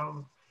Mary, you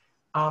know,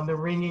 the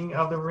ringing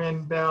of the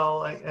Wren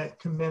bell at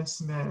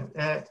commencement,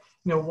 at,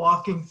 you know,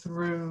 walking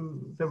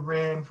through the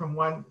Wren from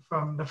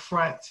the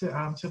front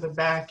to the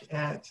back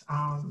at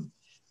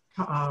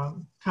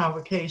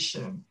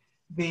convocation,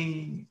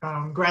 the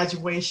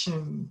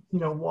graduation, you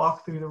know,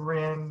 walk through the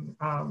Wren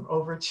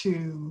over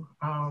to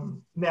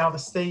now the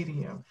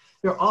stadium.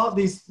 There are all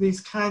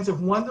these kinds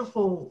of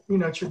wonderful, you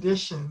know,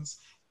 traditions,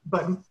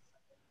 but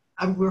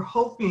we're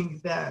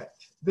hoping that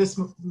this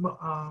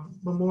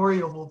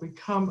memorial will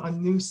become a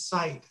new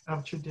site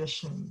of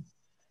tradition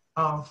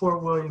for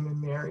William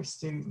and Mary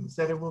students,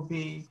 that it will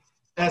be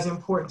as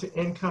important to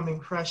incoming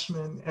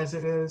freshmen as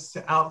it is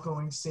to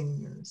outgoing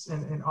seniors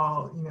and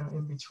all, you know,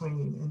 in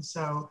between. And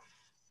so,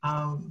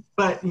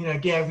 but, you know,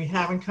 again, we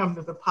haven't come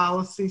to the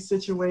policy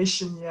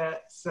situation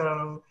yet.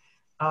 So,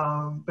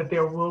 but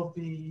there will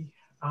be,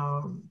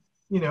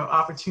 you know,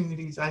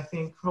 opportunities, I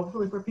think,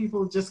 hopefully for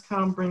people to just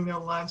come bring their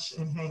lunch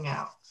and hang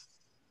out.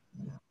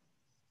 Yeah.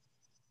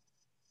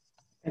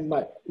 And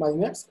my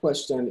next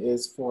question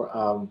is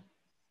for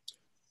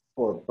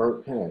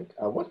Burt Pinnock.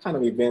 What kind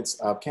of events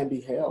can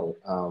be held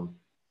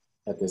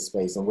at this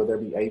space, and will there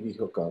be AV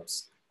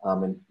hookups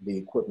and the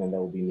equipment that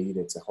will be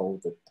needed to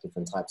hold the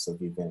different types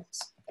of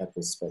events at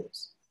this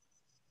space?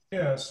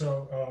 Yeah,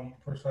 so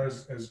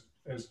first,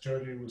 as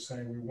Jody was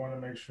saying, we want to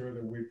make sure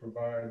that we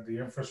provide the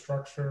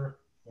infrastructure.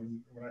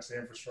 When I say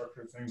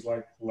infrastructure, things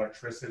like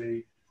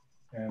electricity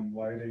and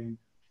lighting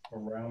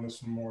around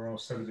this memorial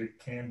so that it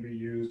can be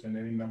used in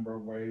any number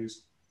of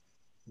ways.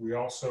 We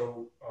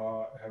also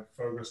have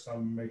focused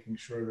on making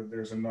sure that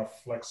there's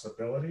enough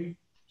flexibility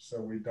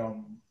so we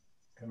don't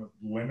kind of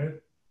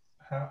limit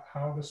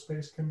how the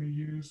space can be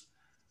used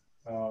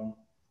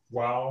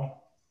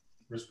while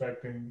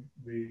respecting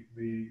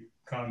the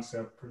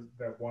concept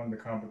that won the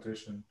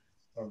competition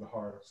of the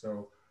heart.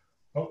 So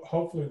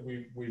hopefully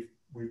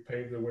we've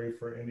paved the way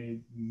for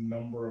any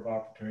number of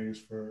opportunities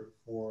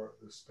for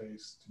the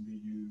space to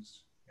be used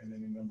in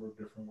any number of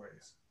different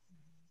ways.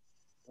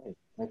 Great.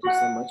 Thank you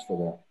so much for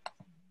that.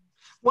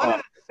 One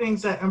of the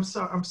things that, I'm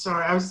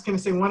sorry, I was just going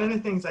to say, one of the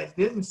things I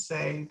didn't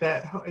say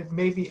that it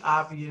may be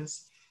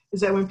obvious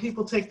is that when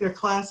people take their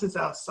classes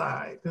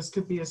outside, this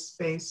could be a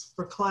space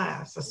for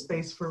class, a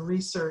space for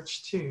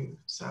research too,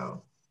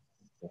 so.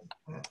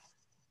 Yeah.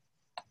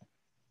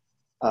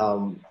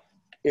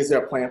 Is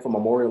there a plan for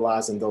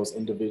memorializing those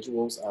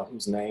individuals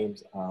whose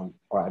names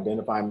or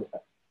identifying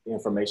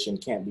information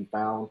can't be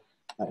found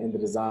in the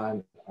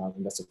design?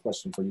 And that's a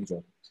question for you,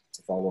 Jody,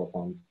 to follow up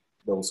on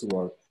those who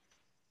are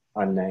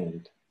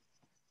unnamed.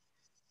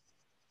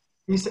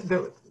 You said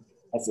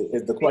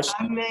is the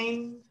question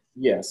unnamed?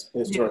 Yes,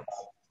 it's yes. for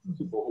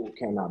people who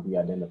cannot be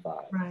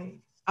identified. Right.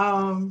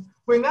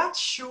 We're not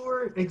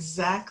sure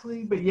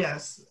exactly, but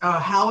yes,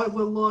 how it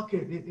will look,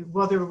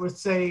 whether it would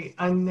say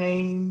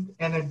unnamed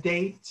and a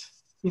date,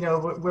 you know,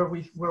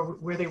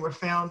 where they were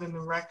found in the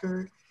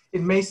record.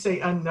 It may say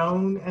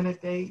unknown and a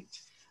date.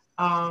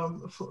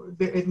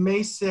 It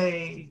may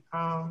say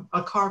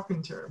a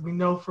carpenter. We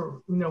know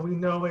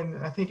in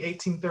I think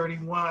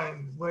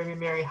 1831, William and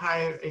Mary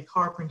hired a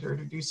carpenter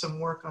to do some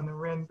work on the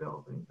Wren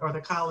building, or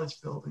the college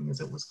building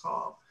as it was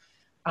called.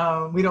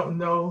 We don't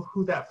know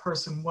who that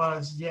person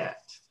was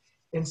yet.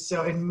 And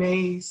so it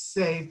may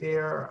say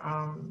there,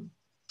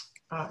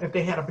 if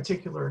they had a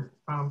particular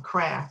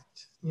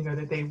craft, you know,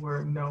 that they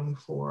were known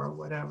for or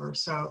whatever.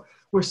 So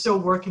we're still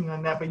working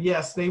on that, but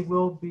yes, they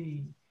will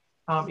be,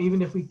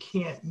 even if we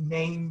can't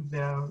name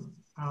them,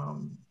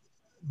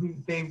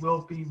 they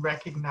will be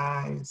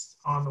recognized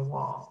on the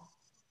wall.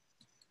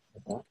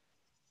 Okay.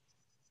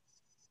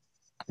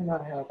 And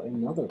I have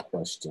another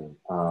question.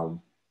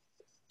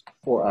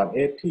 For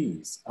Ed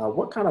Pease,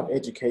 what kind of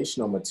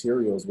educational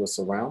materials will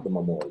surround the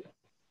memorial?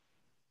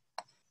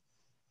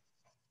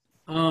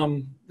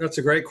 That's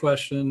a great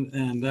question,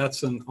 and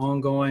that's an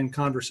ongoing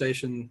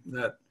conversation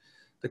that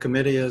the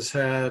committee has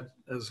had,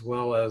 as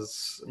well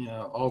as, you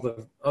know, all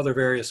the other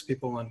various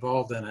people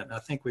involved in it. And I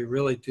think we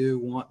really do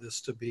want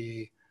this to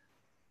be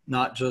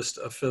not just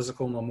a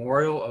physical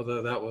memorial,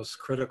 although that was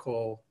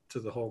critical to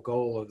the whole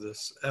goal of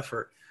this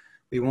effort.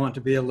 We want it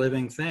to be a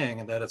living thing,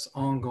 and that it's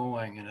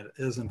ongoing and it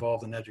is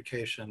involved in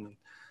education.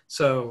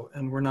 So,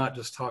 and we're not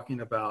just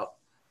talking about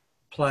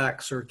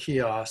plaques or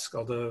kiosks,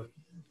 although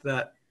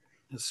that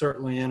is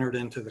certainly entered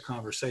into the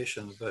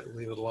conversation, but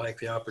we would like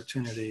the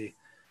opportunity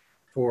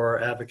for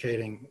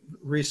advocating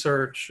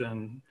research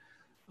and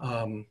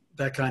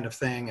that kind of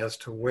thing as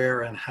to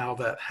where and how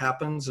that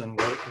happens and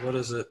what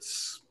is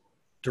its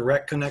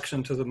direct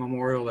connection to the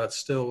memorial. That's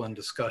still in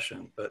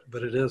discussion, but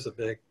it is a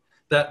big,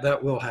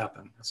 that will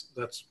happen.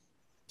 That's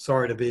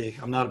sorry to be,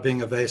 I'm not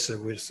being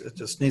evasive, it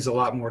just needs a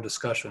lot more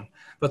discussion.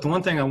 But the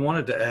one thing I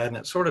wanted to add, and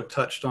it sort of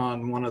touched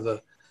on one of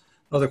the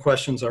other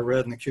questions I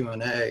read in the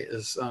Q&A,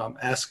 is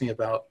asking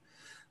about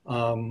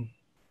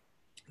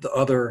the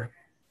other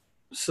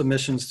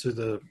submissions to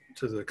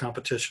the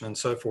competition and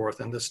so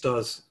forth. And this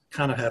does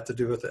kind of have to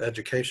do with the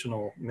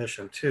educational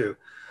mission too.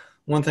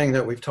 one thing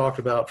that we've talked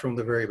about from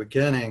the very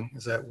beginning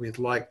is that we'd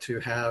like to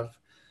have,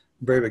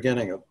 very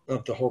beginning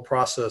of the whole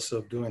process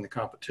of doing the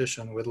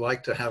competition, we'd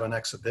like to have an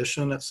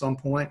exhibition at some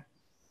point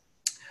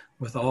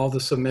with all the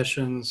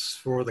submissions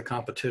for the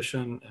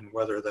competition, and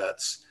whether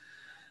that's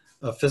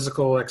a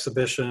physical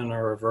exhibition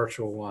or a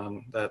virtual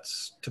one,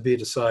 that's to be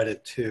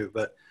decided too.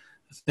 But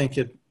I think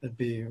it'd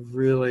be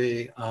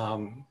really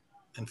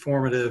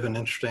informative and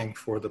interesting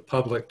for the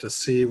public to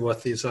see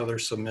what these other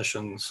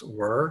submissions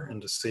were,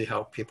 and to see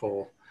how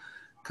people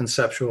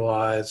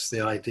conceptualize the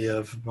idea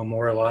of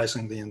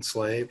memorializing the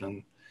enslaved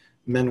and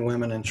men,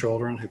 women, and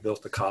children who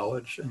built the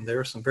college. And there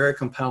are some very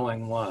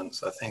compelling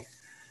ones. I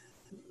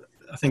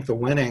think the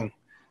winning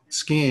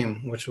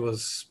scheme, which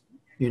was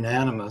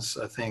unanimous,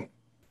 I think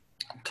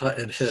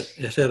it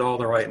hit all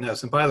the right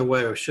notes. And by the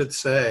way, I should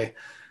say,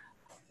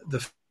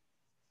 the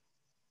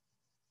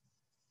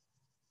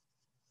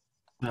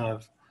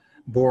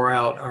bore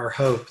out our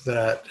hope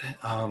that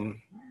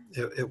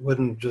it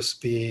wouldn't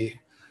just be,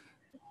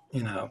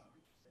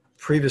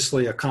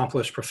 previously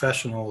accomplished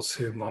professionals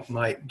who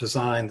might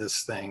design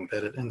this thing,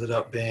 that it ended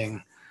up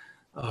being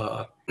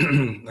a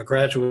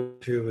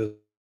graduate who was an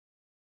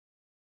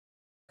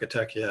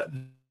architect yet.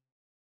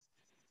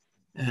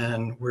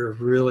 And we're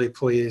really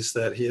pleased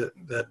that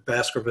that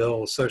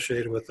Baskervill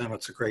associated with them.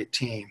 It's a great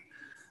team.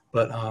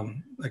 But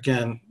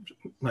again,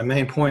 my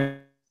main point,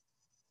 at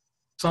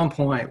some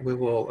point we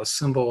will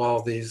assemble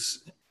all the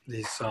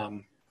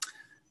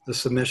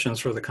submissions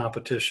for the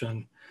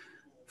competition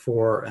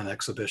for an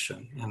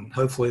exhibition, and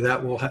hopefully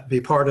that will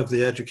be part of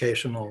the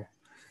educational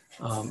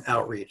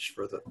outreach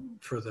for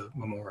the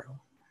memorial.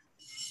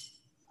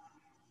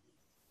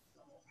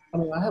 I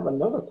mean, I have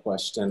another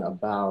question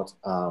about,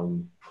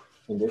 and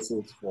this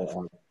is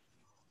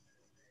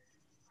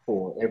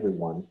for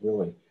everyone,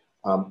 really.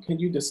 Can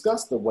you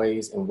discuss the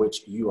ways in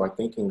which you are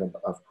thinking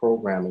of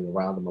programming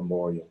around the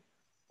memorial,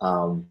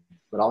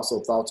 but also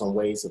thoughts on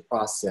ways the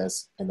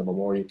process and the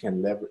memorial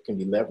can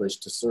be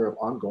leveraged to serve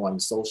ongoing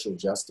social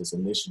justice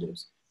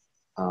initiatives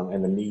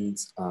and the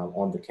needs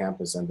on the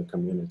campus and the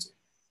community?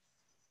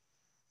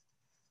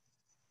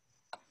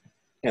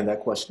 And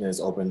that question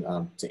is open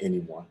to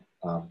anyone.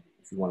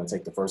 If you want to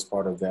take the first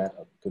part of that,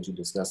 could you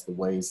discuss the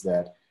ways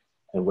that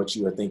in which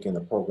you are thinking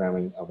of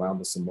programming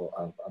around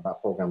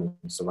about programming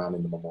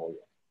surrounding the memorial?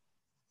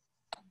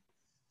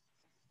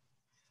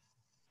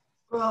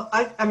 Well,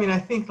 I mean, I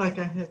think, like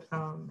I had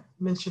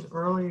mentioned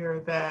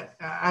earlier, that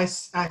I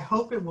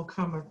hope it will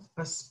come a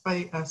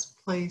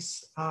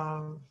place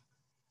of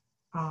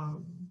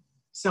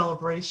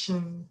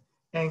celebration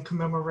and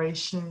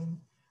commemoration,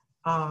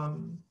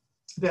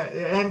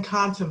 and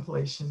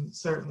contemplation,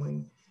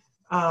 certainly.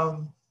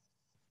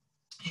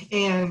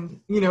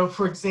 And,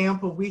 for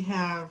example, we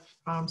have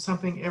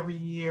something every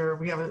year.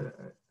 We have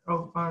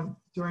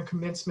during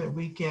commencement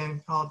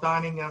weekend called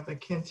Donning of the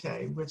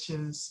Kente, which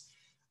is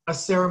a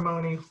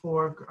ceremony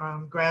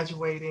for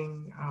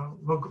graduating,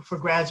 for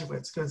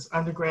graduates, because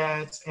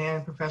undergrads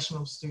and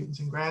professional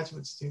students and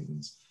graduate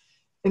students.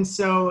 And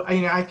so,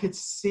 I could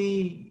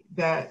see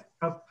that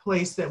a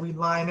place that we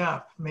line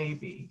up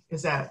maybe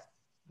is at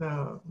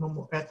the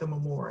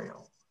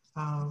memorial.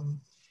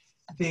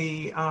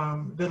 The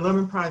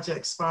Lemon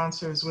Project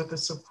sponsors, with the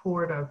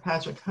support of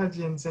Patrick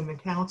Hudgens and the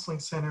Counseling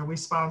Center, we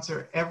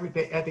sponsor at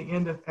the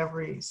end of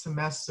every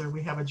semester,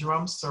 we have a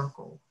drum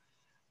circle.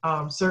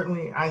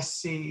 Certainly I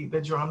see the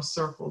drum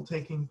circle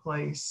taking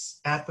place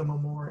at the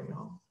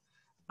memorial.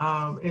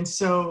 And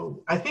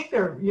so I think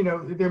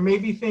there may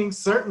be things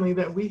certainly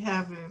that we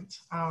haven't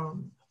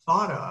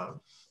thought of,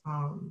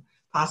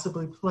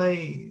 possibly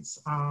plays,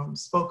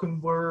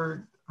 spoken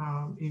word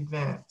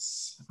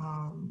events,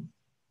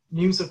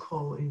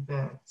 musical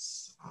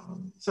events.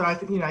 So I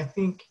think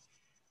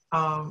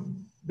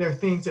there are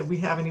things that we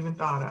haven't even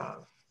thought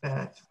of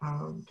that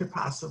could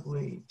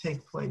possibly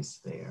take place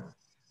there.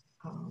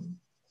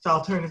 So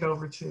I'll turn it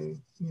over to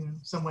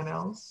someone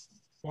else.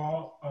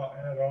 Well, I'll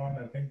add on.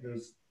 I think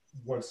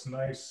what's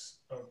nice,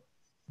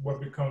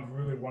 what becomes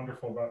really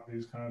wonderful about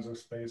these kinds of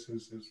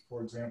spaces is,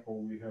 for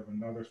example, we have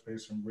another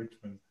space in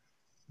Richmond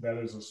that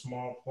is a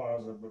small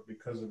plaza, but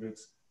because of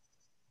its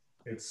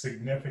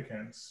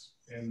significance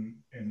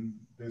in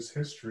this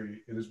history,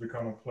 it has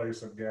become a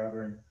place of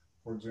gathering.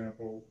 For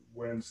example,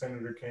 when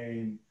Senator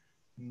Kane,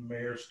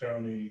 Mayor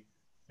Stoney,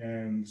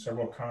 and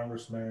several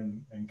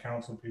congressmen and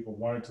council people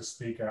wanted to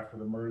speak after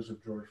the murders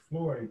of George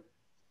Floyd,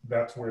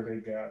 that's where they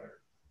gathered.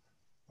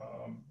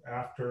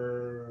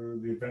 After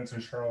the events in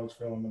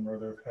Charlottesville and the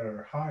murder of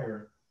Heather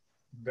Heyer,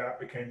 that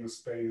became the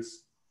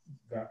space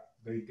that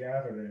they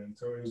gathered in.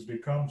 So it has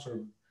become sort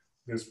of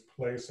this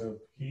place of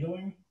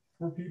healing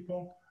for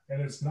people. And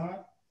it's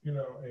not,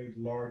 a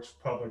large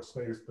public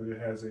space, but it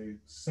has a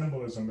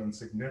symbolism and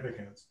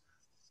significance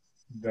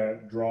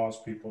that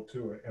draws people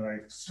to it. And I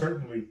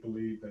certainly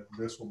believe that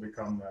this will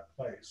become that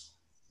place.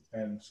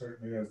 And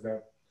certainly as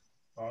that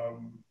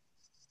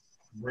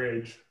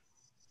bridge,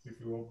 if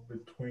you will,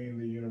 between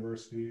the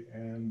university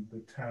and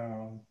the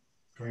town,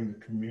 between the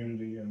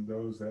community and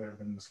those that have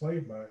been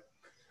enslaved by it,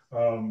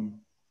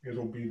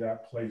 it'll be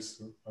that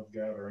place of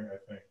gathering, I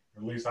think.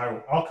 At least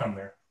I'll come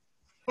there.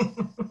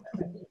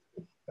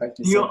 Thank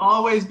you. You'll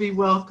always be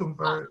welcome,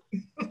 Burt.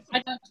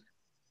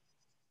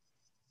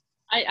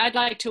 I'd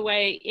like to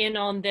weigh in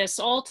on this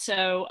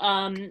also.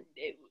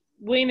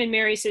 William and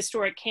Mary's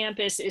Historic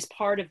Campus is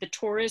part of the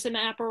tourism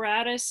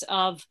apparatus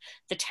of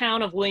the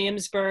town of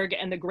Williamsburg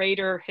and the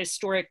greater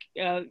historic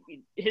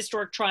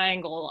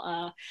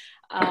triangle.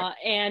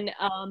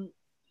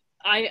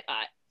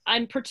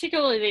 I'm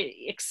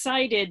particularly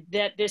excited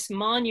that this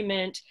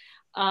monument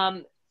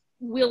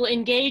will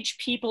engage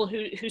people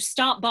who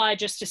stop by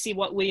just to see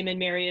what William and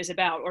Mary is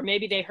about, or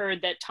maybe they heard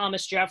that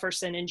Thomas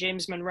Jefferson and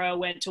James Monroe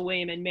went to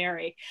William and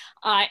Mary,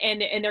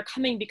 and they're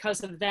coming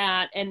because of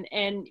that, and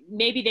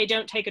maybe they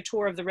don't take a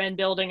tour of the Wren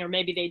building, or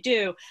maybe they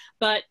do,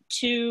 but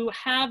to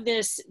have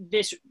this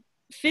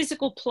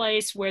physical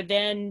place where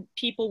then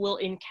people will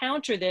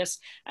encounter this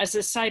as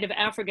a site of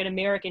African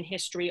American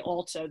history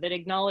also, that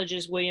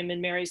acknowledges William and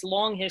Mary's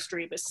long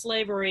history with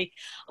slavery,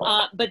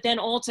 but then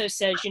also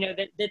says,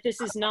 that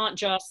this is not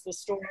just the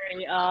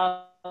story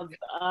of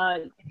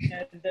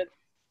the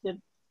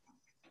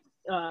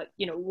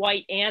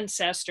white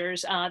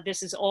ancestors.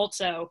 This is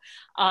also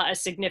a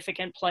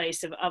significant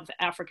place of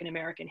African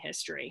American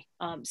history.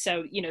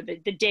 So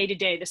the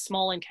day-to-day, the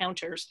small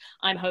encounters,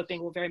 I'm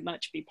hoping will very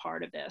much be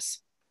part of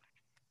this.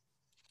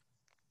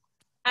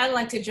 I'd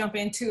like to jump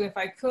in too, if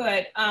I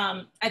could.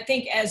 I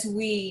think as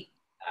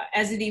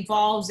it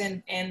evolves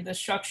and the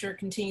structure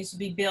continues to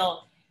be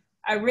built,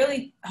 I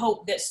really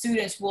hope that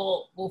students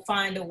will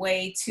find a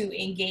way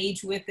to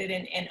engage with it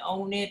and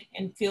own it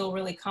and feel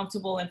really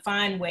comfortable and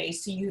find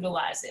ways to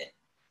utilize it,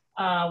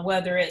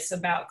 whether it's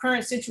about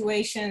current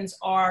situations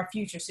or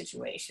future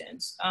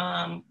situations,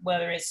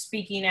 whether it's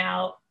speaking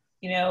out,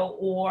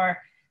 or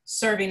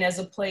serving as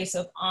a place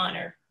of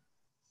honor.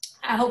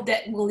 I hope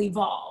that will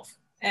evolve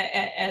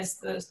as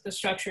the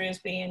structure is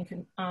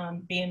being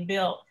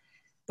built.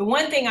 The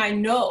one thing I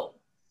know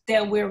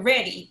that we're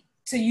ready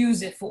to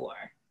use it for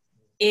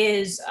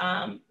is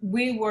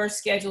we were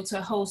scheduled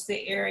to host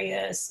the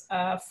area's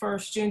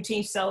first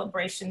Juneteenth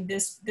celebration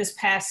this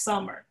past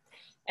summer.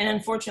 And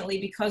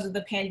unfortunately, because of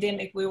the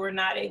pandemic, we were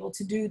not able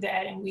to do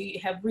that, and we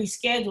have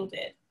rescheduled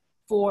it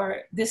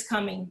for this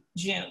coming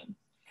June.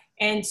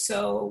 And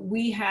so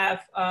we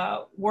have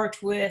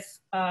worked with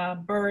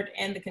Burt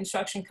and the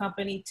construction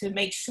company to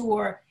make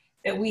sure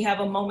that we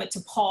have a moment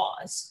to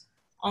pause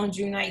on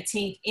June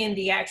 19th in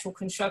the actual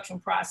construction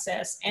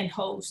process and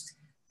host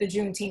the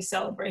Juneteenth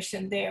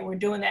celebration there. We're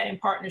doing that in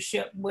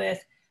partnership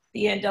with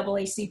the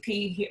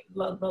NAACP,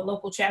 the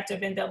local chapter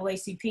of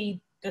NAACP,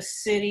 the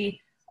city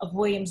of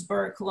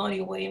Williamsburg,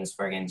 Colonial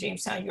Williamsburg, and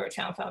Jamestown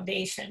Yorktown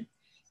Foundation.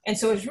 And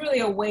so it's really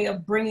a way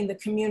of bringing the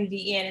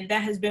community in. And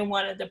that has been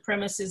one of the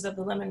premises of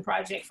the Lemon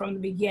Project from the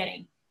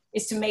beginning,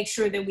 is to make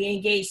sure that we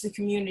engage the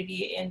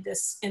community in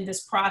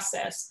this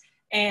process.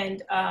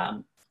 And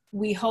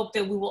we hope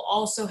that we will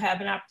also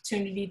have an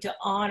opportunity to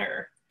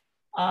honor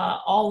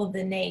all of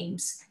the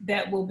names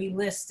that will be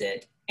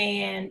listed,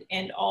 and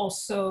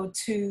also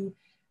to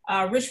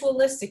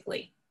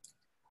ritualistically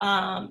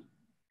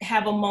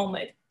have a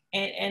moment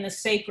and a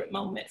sacred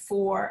moment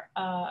for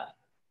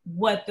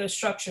what the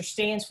structure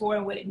stands for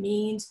and what it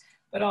means,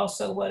 but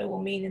also what it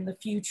will mean in the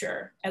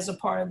future as a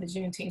part of the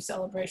Juneteenth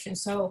celebration.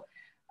 So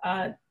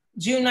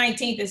June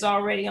 19th is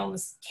already on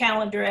the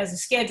calendar as a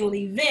scheduled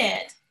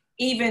event,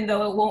 even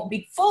though it won't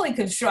be fully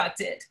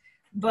constructed.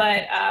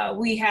 But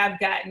we have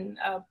gotten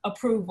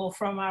approval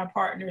from our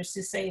partners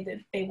to say that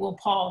they will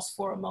pause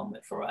for a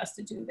moment for us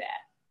to do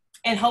that.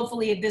 And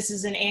hopefully, if this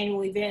is an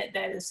annual event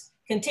that is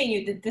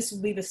continued, that this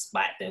will be the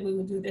spot that we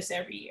will do this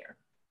every year.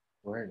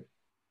 Great,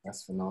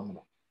 that's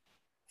phenomenal.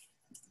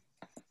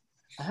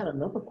 I had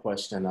another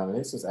question.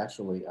 This is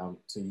actually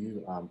to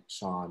you,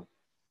 Chon.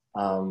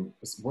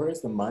 Where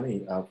is the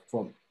money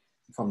from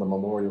the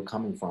memorial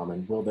coming from,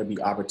 and will there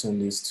be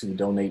opportunities to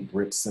donate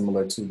bricks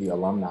similar to the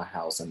Alumni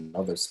House and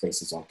other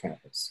spaces on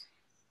campus?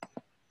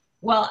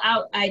 Well,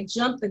 I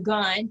jumped the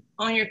gun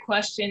on your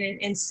question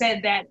and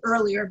said that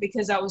earlier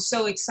because I was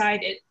so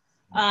excited.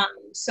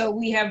 So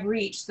we have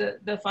reached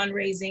the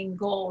fundraising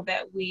goal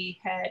that we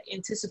had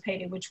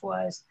anticipated, which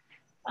was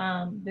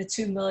the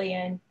 $2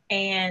 million.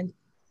 And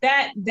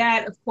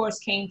that of course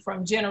came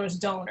from generous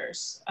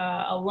donors,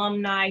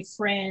 alumni,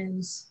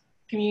 friends,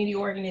 community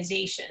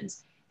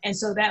organizations. And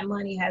so that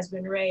money has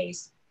been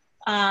raised.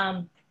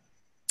 And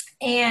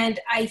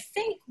I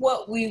think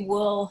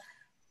the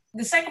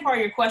second part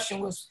of your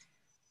question was,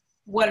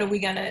 what are we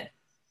gonna,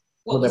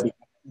 will there be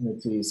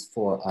opportunities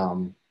for,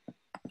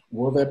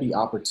 will there be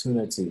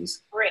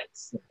opportunities?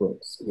 Bricks.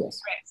 Bricks,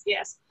 yes. Bricks,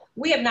 yes.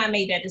 We have not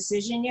made that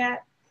decision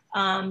yet.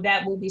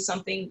 That will be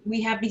something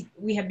we have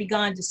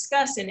begun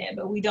discussing it,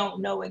 but we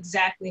don't know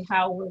exactly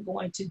how we're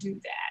going to do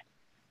that.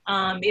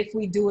 If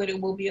we do it, it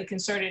will be a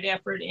concerted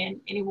effort,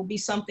 and it will be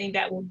something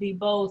that will be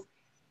both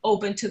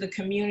open to the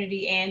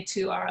community and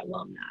to our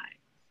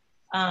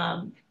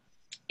alumni.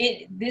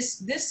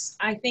 This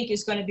I think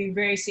is going to be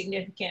very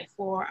significant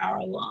for our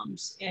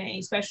alums, and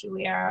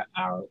especially our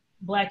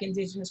Black,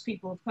 Indigenous,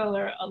 people of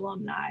color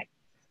alumni,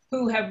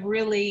 who have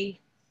really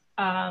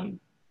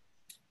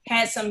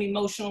had some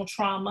emotional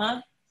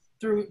trauma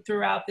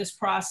throughout this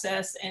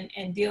process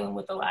and dealing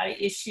with a lot of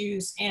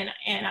issues. And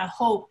I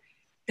hope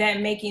that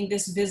making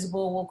this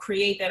visible will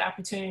create that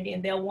opportunity,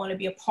 and they'll want to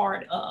be a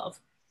part of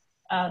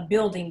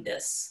building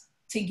this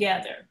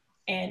together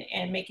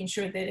and making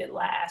sure that it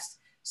lasts.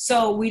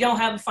 So we don't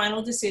have a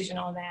final decision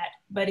on that,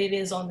 but it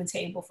is on the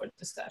table for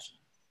discussion.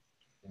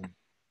 We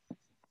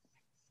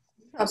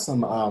have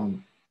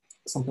some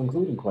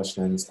concluding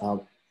questions,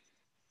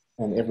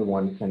 and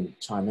everyone can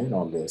chime in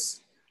on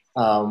this.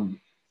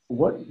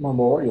 What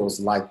memorials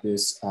like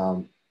this,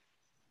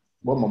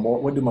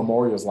 what do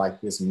memorials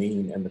like this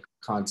mean in the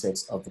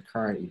context of the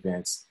current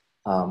events,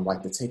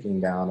 like the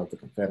taking down of the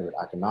Confederate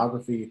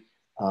iconography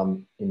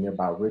in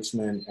nearby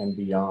Richmond and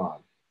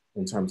beyond,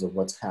 in terms of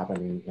what's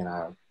happening in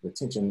our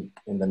retention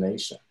in the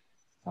nation?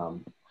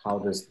 How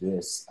does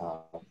this,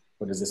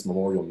 what does this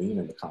memorial mean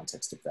in the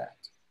context of that?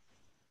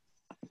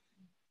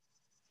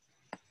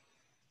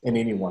 And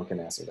anyone can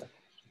answer that.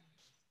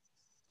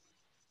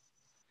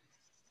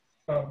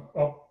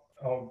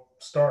 I'll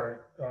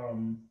start.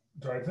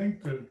 I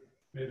think that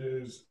it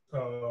is,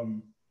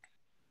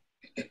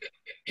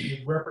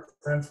 it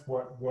represents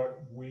what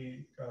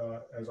we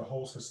as a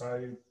whole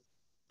society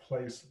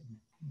place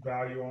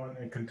value on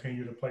and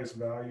continue to place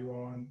value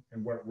on,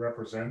 and what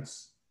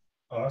represents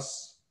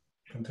us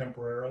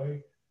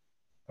contemporarily.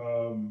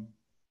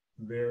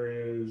 There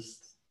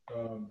is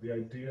the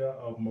idea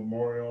of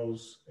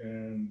memorials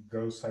and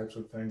those types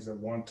of things that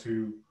want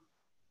to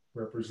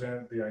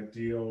represent the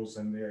ideals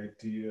and the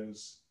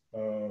ideas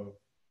of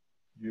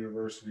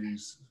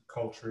universities,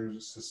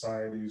 cultures,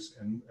 societies,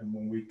 and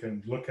when we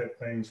can look at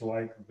things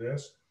like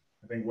this,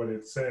 I think what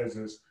it says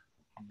is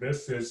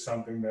this is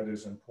something that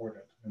is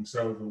important. And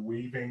so the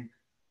weaving,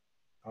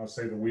 I'll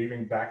say the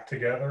weaving back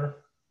together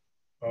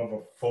of a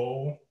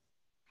full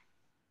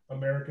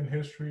American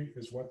history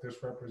is what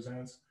this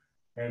represents.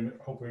 And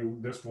hopefully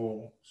this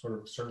will sort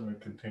of certainly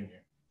continue.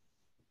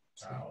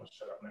 I'll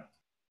shut up now.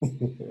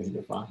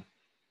 You're fine.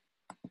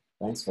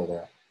 Thanks for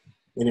that.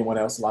 Anyone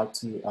else like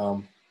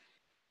to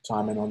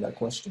chime in on that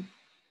question?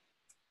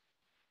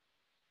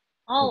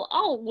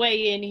 I'll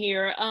weigh in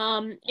here.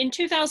 In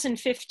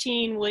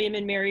 2015, William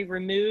and Mary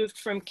removed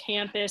from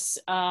campus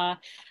a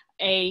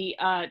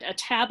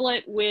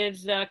tablet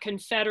with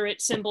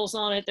Confederate symbols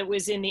on it that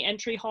was in the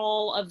entry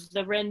hall of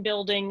the Wren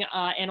building,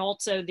 and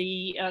also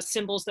the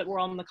symbols that were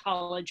on the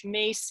college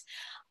mace.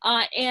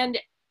 And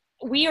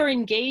we are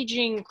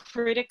engaging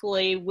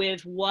critically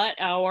with what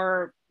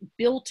our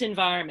built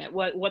environment,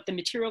 what the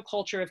material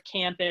culture of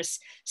campus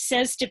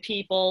says to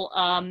people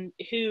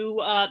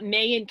who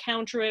may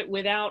encounter it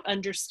without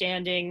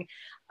understanding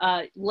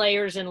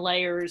layers and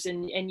layers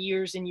and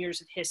years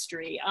of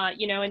history.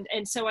 You know,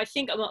 and so I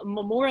think a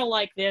memorial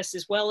like this,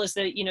 as well as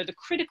the, you know, the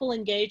critical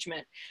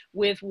engagement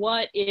with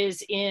what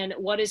is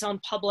on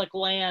public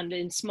land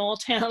in small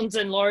towns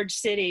and large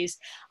cities,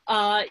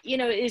 you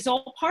know, is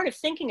all part of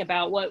thinking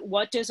about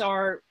what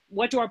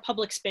do our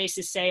public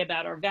spaces say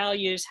about our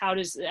values? How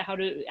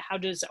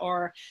does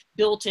our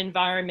built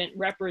environment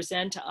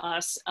represent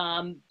us,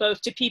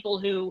 both to people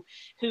who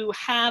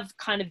have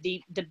kind of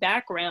the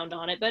background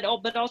on it, but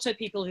also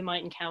people who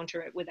might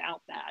encounter it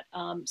without that.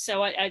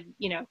 So I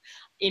you know,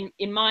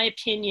 in my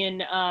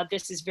opinion,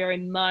 this is very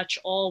much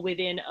all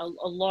within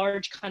a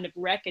large kind of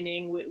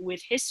reckoning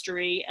with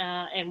history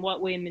and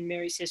what William and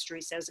Mary's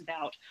history says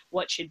about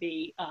what should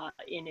be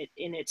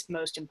in its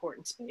most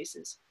important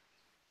spaces.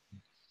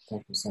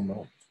 Thank you so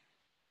much.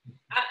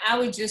 I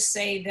would just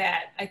say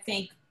that I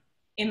think,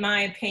 in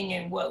my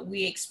opinion, what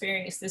we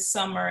experienced this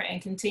summer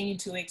and continue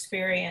to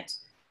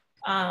experience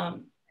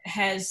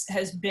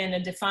has been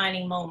a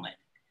defining moment.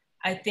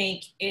 I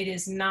think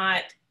it's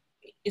not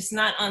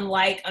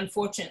unlike,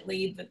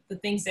 unfortunately, the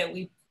things that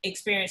we've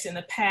experienced in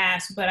the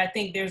past, but I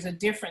think there's a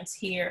difference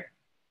here,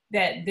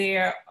 that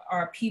there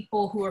are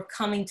people who are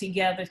coming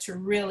together to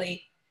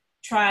really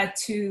try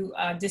to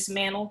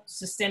dismantle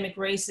systemic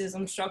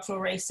racism, structural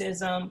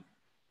racism,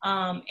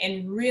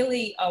 and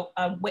really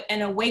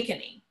an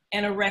awakening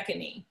and a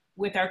reckoning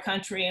with our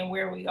country and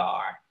where we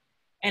are.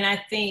 And I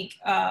think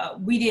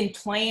we didn't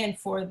plan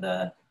for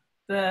the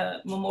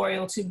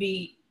memorial to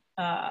be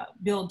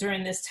built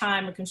during this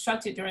time or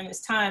constructed during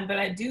this time, but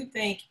I do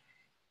think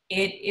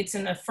it's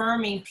an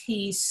affirming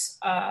piece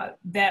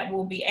that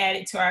will be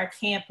added to our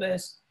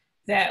campus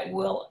that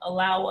will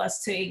allow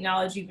us to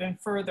acknowledge even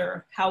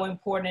further how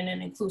important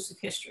and inclusive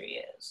history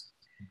is.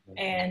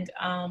 And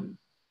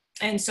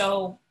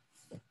so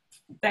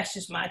that's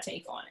just my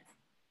take on it.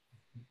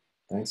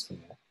 Thanks for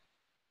that.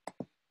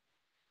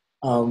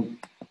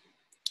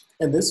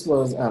 And this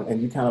was,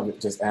 and you kind of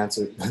just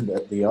answered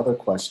the other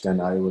question.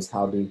 It was,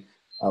 how do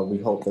we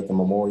hope that the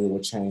memorial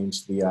will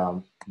change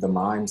the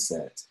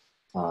mindset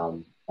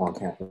on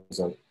campus,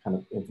 or kind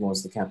of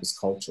influence the campus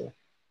culture?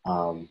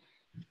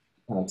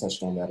 Kind of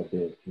touched on that a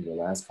bit in your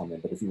last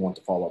comment, but if you want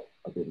to follow up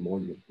a bit more,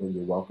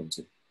 you're welcome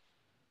to.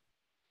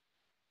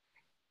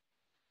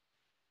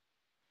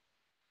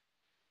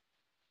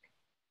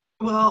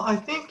 Well, I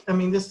think, I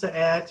mean, just to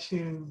add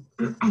to,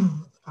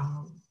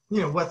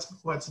 you know,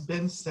 what's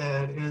been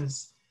said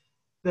is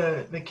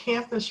the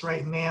campus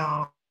right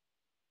now,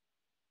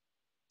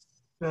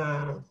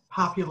 the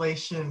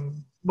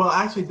population, well,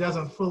 actually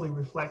doesn't fully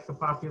reflect the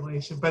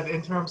population, but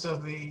in terms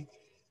of the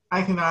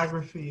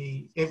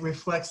iconography, it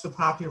reflects the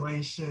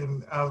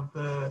population of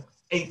the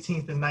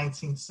 18th and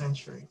 19th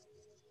century.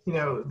 You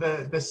know,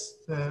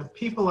 the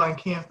people on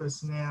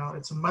campus now,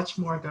 it's a much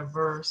more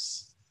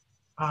diverse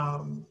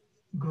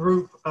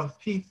group of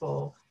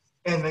people,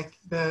 and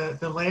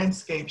the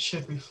landscape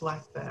should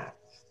reflect that.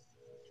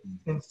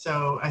 And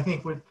so I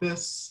think with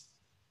this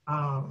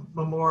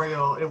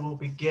memorial, it will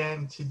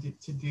begin to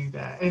do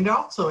that. And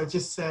also it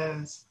just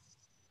says,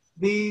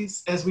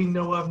 these, as we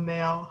know of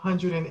now,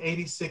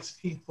 186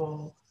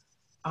 people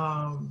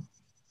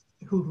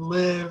who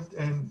lived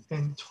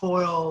and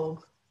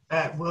toiled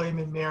at William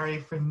and Mary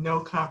for no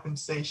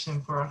compensation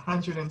for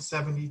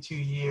 172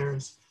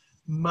 years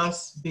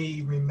must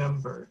be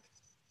remembered.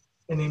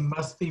 And they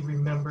must be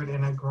remembered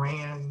in a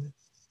grand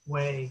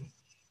way.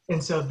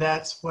 And so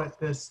that's what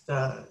this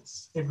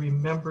does. It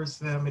remembers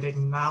them, it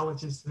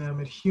acknowledges them,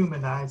 it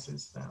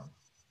humanizes them.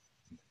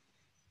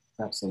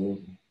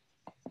 Absolutely.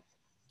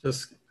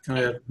 Just kind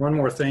of add one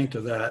more thing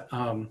to that.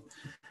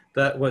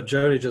 That what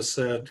Jody just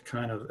said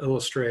kind of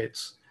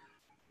illustrates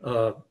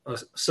a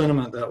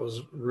sentiment that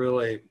was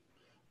really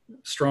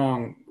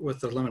strong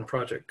with the Lemon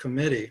Project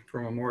Committee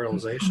for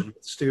memorialization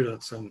with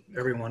students and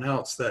everyone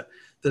else, that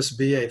this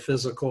be a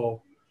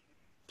physical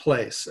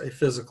place, a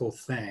physical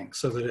thing,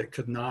 so that it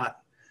could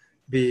not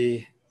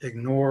be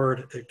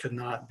ignored, it could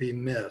not be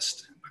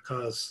missed.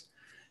 Because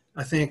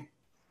I think,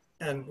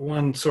 and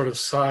one sort of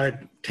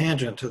side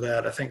tangent to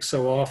that, I think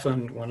so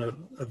often when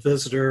a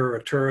visitor or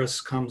a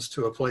tourist comes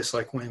to a place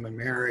like William and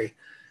Mary,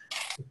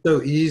 it's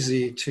so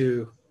easy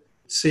to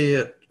see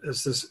it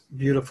as this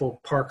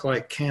beautiful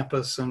park-like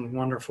campus and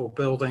wonderful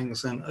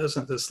buildings, and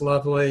isn't this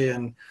lovely,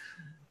 and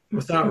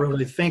without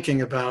really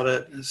thinking about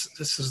it,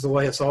 this is the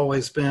way it's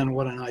always been,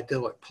 what an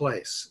idyllic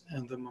place.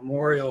 And the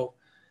memorial,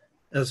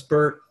 as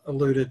Burt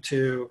alluded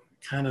to,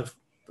 kind of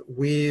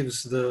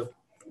weaves the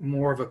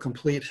more of a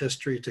complete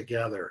history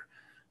together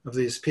of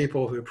these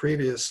people who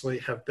previously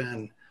have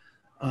been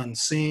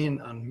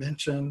unseen,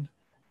 unmentioned,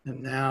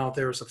 and now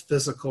there's a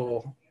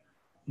physical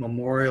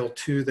memorial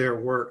to their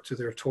work, to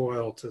their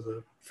toil, to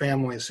the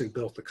families who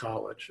built the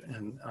college.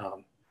 And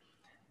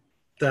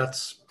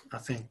that's, I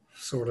think,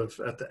 sort of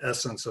at the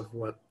essence of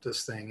what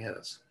this thing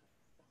is.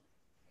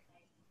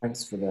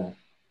 Thanks for that.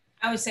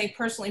 I would say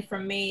personally for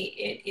me,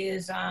 it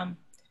is,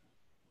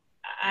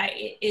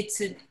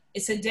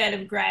 it's a debt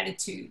of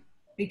gratitude,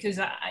 because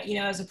you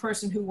know, as a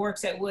person who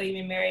works at William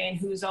and Mary and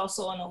who is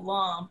also an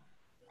alum,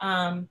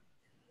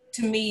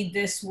 to me,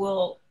 this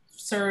will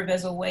serve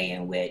as a way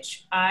in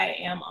which I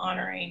am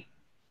honoring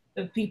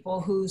the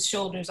people whose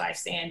shoulders I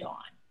stand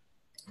on,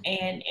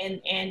 and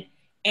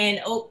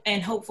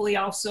hopefully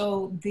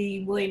also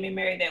the William and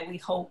Mary that we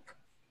hope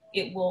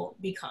it will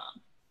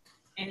become.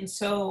 And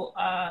so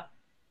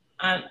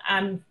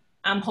I'm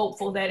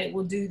hopeful that it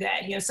will do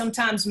that. You know,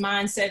 sometimes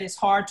mindset is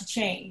hard to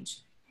change,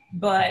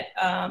 but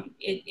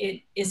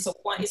it's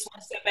one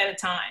step at a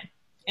time.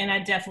 And I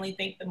definitely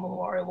think the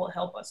memorial will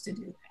help us to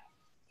do that.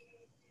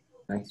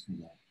 Thanks for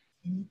that.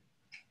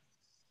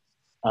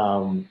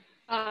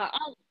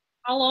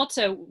 I'll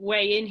also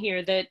weigh in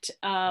here that,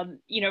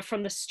 you know,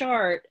 from the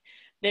start,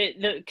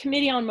 the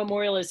Committee on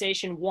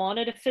Memorialization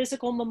wanted a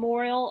physical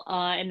memorial,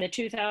 and the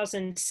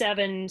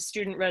 2007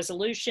 student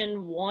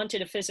resolution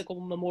wanted a physical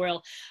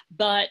memorial,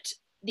 but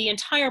the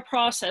entire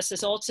process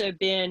has also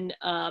been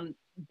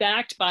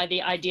backed by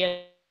the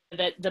idea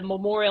that the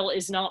memorial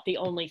is not the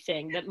only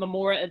thing, that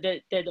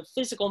the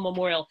physical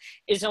memorial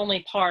is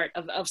only part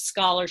of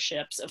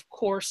scholarships, of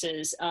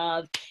courses,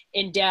 of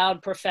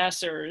endowed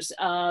professors,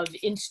 of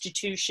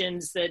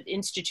institutes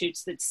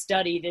that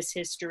study this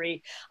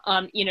history.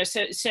 You know,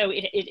 so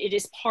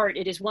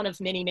it is one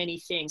of many, many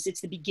things. It's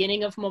the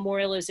beginning of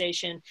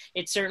memorialization.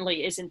 It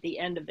certainly isn't the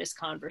end of this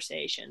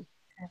conversation.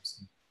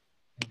 Absolutely.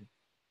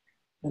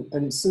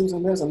 And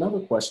Susan, there's another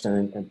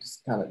question, and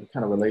just kind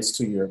of relates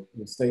to your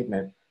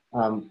statement.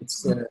 It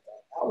said,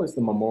 how is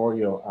the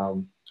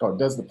memorial, or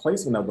does the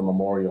placement of the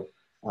memorial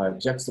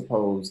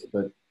juxtapose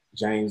the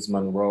James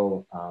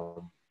Monroe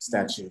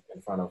statue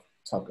in front of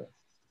Tucker?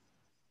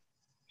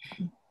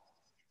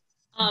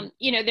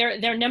 You know, there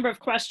are a number of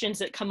questions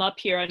that come up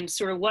here on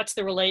sort of what's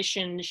the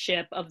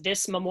relationship of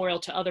this memorial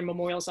to other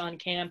memorials on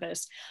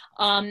campus.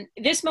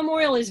 This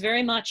memorial is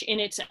very much in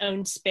its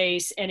own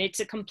space, and it's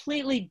a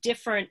completely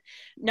different,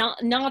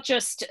 not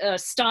just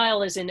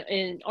style as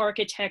in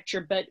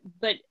architecture, but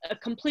a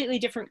completely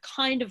different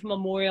kind of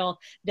memorial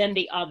than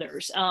the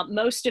others.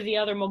 Most of the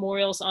other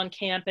memorials on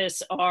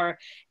campus are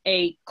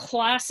a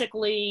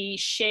classically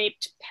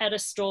shaped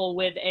pedestal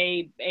with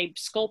a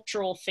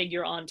sculptural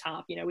figure on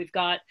top. You know, we've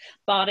got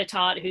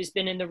Botetourt, who's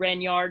been in the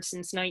Wren Yard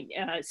since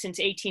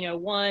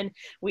 1801.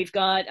 We've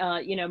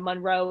got, you know,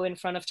 Monroe in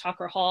front of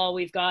Tucker Hall.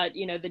 We've got,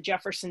 you know, the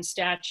Jefferson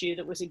statue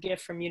that was a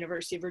gift from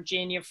University of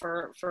Virginia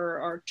for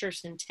our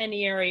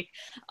tercentenary.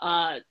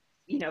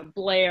 You know,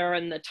 Blair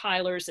and the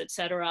Tylers, et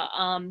cetera.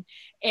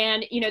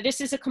 And, you know,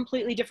 this is a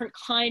completely different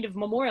kind of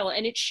memorial,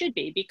 and it should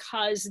be,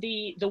 because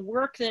the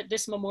work that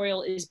this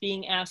memorial is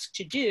being asked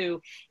to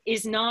do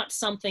is not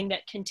something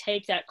that can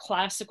take that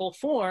classical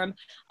form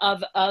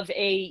of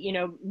a, you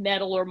know,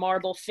 metal or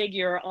marble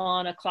figure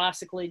on a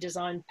classically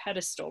designed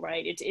pedestal,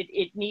 right?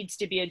 It needs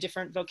to be a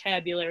different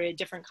vocabulary, a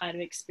different kind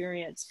of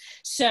experience.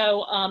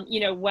 So, you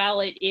know, while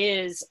it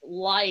is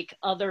like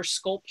other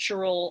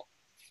sculptural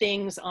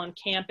things on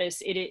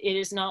campus, it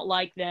is not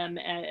like them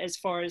as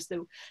far as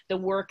the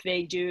work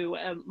they do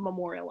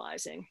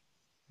memorializing.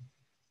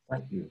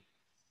 Thank you.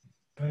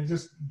 Can I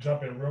just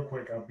jump in real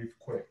quick? I'll be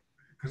quick,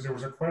 because there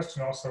was a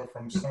question also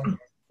from someone,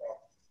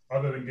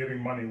 other than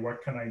giving money,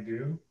 what can I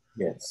do?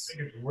 Yes. I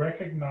think it's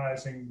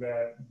recognizing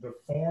that the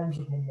forms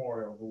of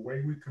memorial, the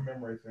way we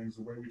commemorate things,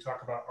 the way we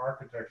talk about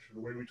architecture,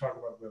 the way we talk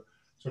about the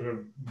sort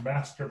of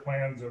master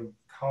plans of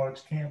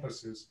college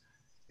campuses,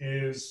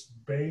 is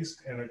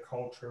based in a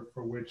culture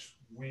for which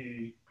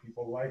we,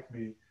 people like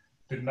me,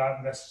 did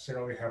not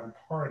necessarily have a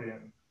part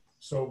in.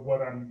 So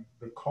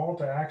the call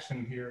to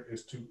action here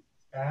is to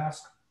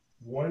ask,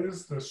 what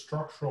is the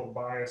structural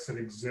bias that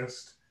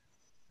exists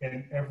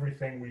in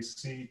everything we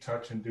see,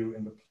 touch, and do,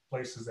 in the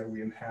places that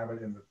we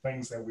inhabit, in the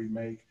things that we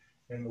make,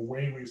 in the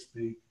way we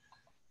speak?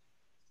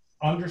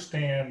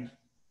 Understand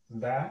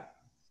that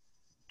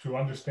to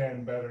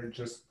understand better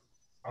just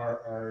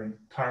our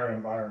entire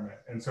environment.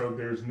 And so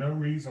there's no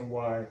reason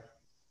why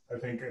I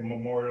think a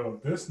memorial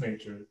of this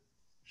nature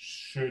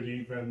should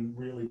even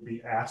really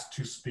be asked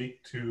to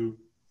speak to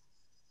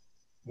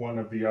one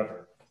or the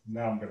other.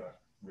 Now I'm gonna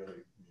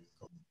really.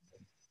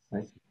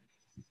 Thank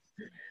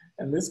you.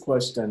 And this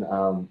question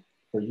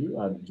for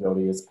you,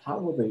 Jody, is how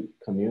will the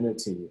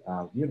community,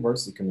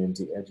 university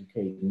community,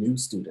 educate new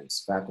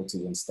students,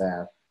 faculty and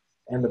staff,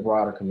 and the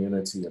broader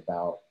community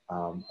about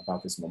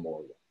this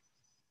memorial?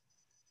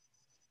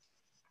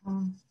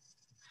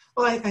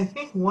 Well, I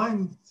think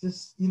one,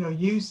 just, you know,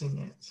 using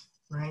it,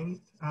 right?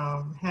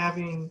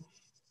 Having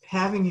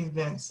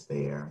events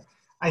there.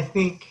 I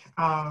think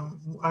a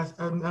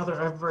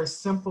very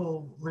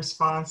simple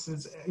response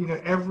is, you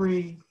know,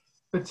 every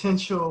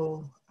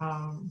potential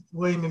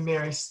William and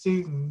Mary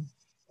student,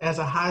 as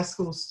a high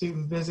school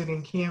student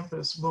visiting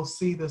campus, will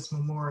see this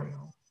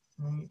memorial,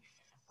 right?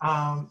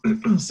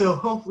 So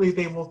hopefully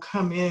they will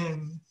come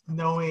in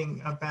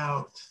knowing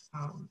about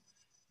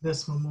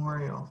this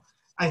memorial.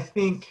 I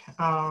think,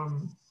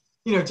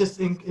 you know,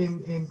 just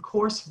in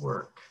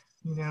coursework,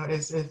 you know,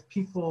 as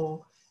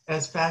people,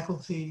 as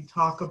faculty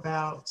talk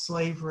about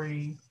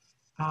slavery,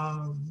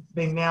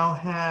 they now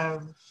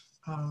have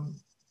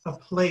a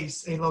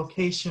place, a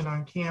location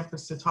on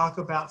campus to talk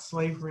about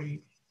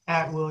slavery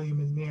at William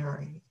and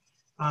Mary.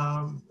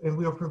 And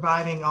we are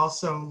providing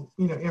also,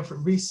 you know,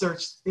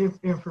 research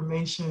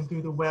information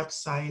through the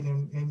website,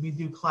 and we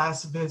do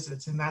class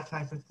visits and that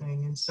type of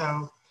thing. And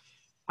so,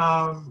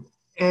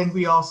 and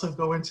we also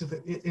go into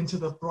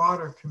the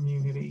broader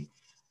community.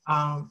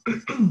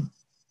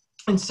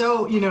 And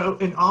so, you know,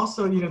 and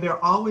also, you know, there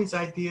are always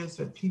ideas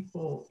that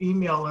people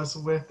email us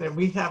with that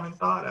we haven't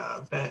thought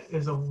of, that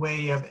is a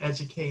way of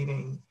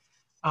educating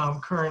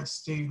current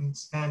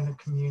students and the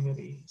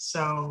community.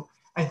 So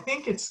I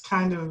think it's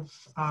kind of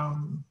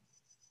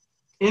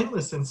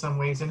endless in some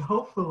ways. And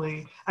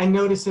hopefully, I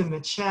noticed in the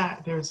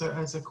chat, there's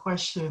a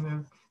question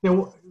of, you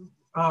know,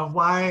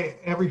 why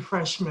every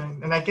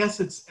freshman, and I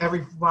guess it's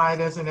why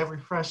doesn't every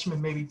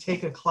freshman maybe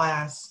take a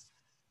class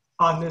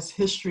on this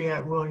history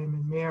at William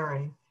and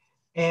Mary?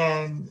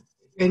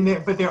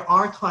 But there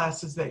are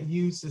classes that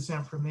use this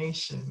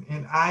information.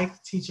 And I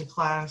teach a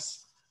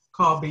class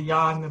called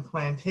Beyond the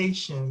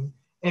Plantation,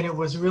 and it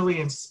was really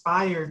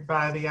inspired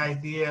by the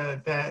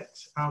idea that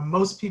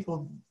most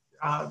people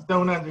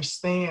don't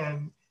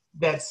understand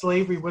that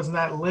slavery was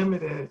not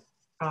limited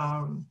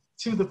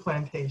to the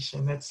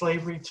plantation, that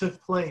slavery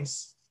took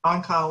place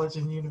on college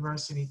and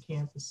university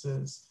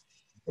campuses.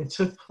 It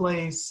took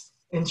place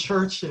in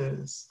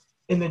churches,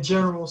 in the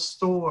general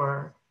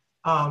store,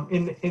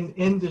 in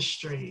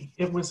industry.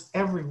 It was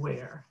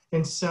everywhere.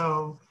 And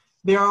so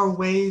there are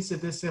ways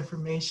that this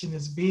information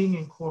is being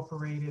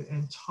incorporated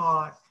and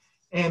taught.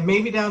 And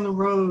maybe down the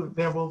road,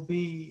 there will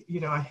be, you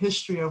know, a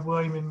history of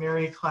William and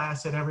Mary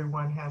class that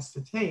everyone has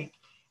to take.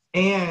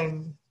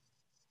 And,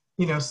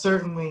 you know,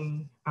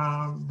 certainly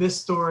this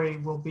story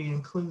will be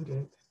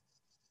included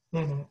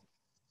in it.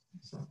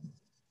 So.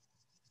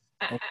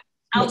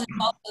 I'll just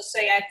also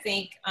say, I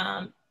think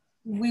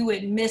we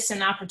would miss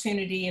an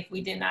opportunity if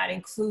we did not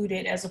include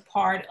it as a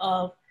part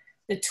of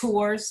the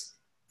tours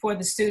for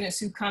the students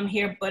who come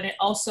here, but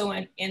also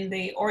in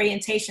the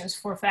orientations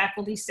for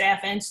faculty, staff,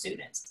 and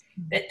students,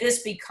 that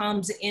this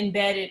becomes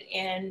embedded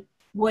in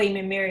William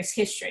and Mary's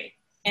history.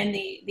 and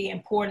the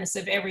importance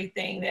of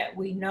everything that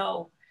we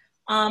know.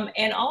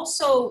 And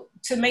also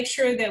to make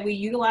sure that we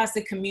utilize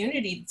the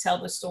community to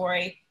tell the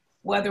story,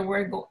 whether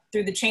we're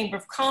through the Chamber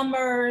of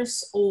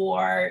Commerce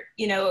or,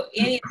 you know,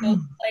 any of those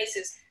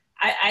places.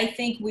 I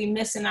think we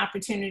miss an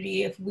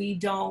opportunity if we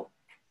don't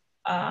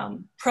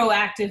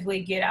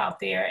proactively get out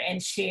there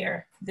and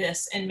share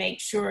this and make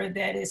sure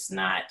that it's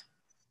not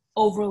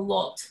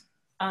overlooked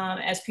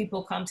as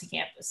people come to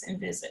campus and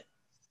visit.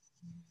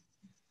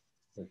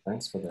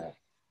 Thanks for that.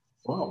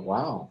 Well,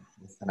 wow,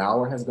 an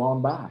hour has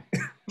gone by.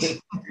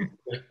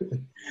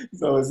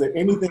 So is there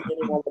anything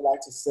anyone would like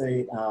to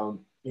say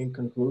in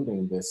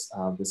concluding this,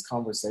 this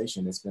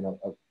conversation? It's been a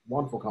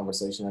wonderful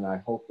conversation, and I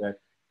hope that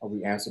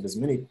we answered as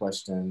many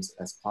questions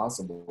as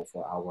possible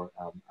for our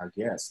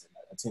guests and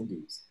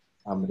attendees.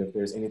 But if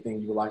there's anything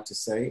you would like to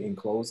say in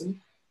closing?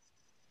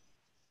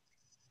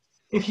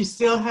 If you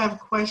still have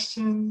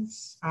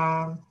questions,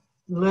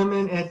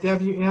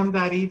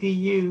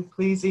 lemon@wm.edu,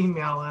 please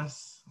email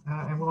us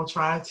and we'll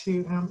try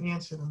to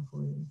answer them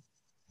for you.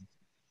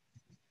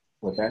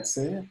 With that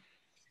said,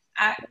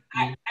 I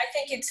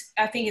think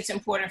it's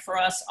important for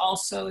us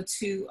also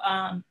to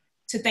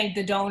thank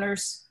the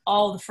donors,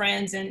 all the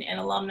friends and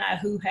alumni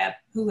who have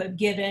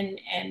given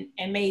and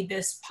made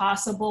this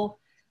possible.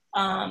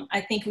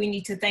 I think we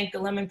need to thank the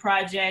Lemon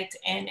Project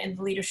and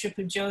the leadership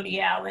of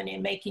Jody Allen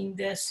in making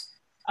this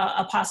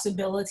a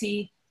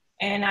possibility.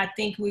 And I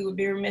think we would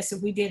be remiss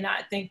if we did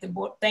not thank the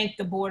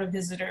Board of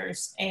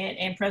Visitors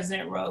and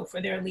President Rowe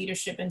for their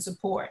leadership and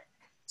support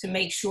to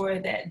make sure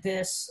that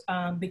this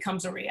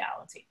becomes a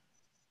reality.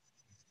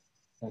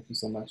 Thank you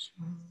so much.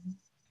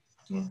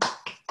 Yeah.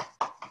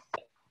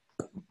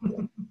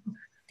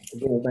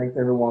 Again, thanks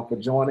everyone for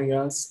joining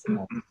us.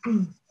 For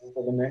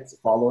the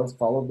next,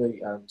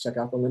 check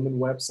out the Lemon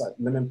website,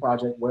 Lemon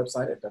Project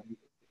website at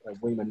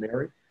William &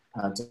 Mary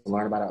to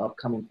learn about our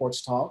upcoming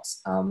Porch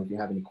Talks. If you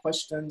have any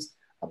questions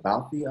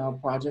about the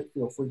project,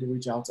 feel free to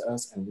reach out to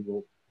us and we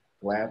will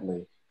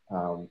gladly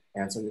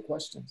answer your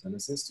questions and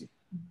assist you.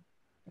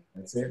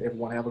 That's it.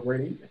 Everyone have a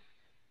great evening.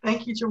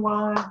 Thank you,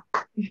 Jajuan.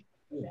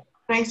 Yeah.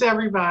 Thanks,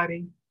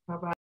 everybody. Bye-bye.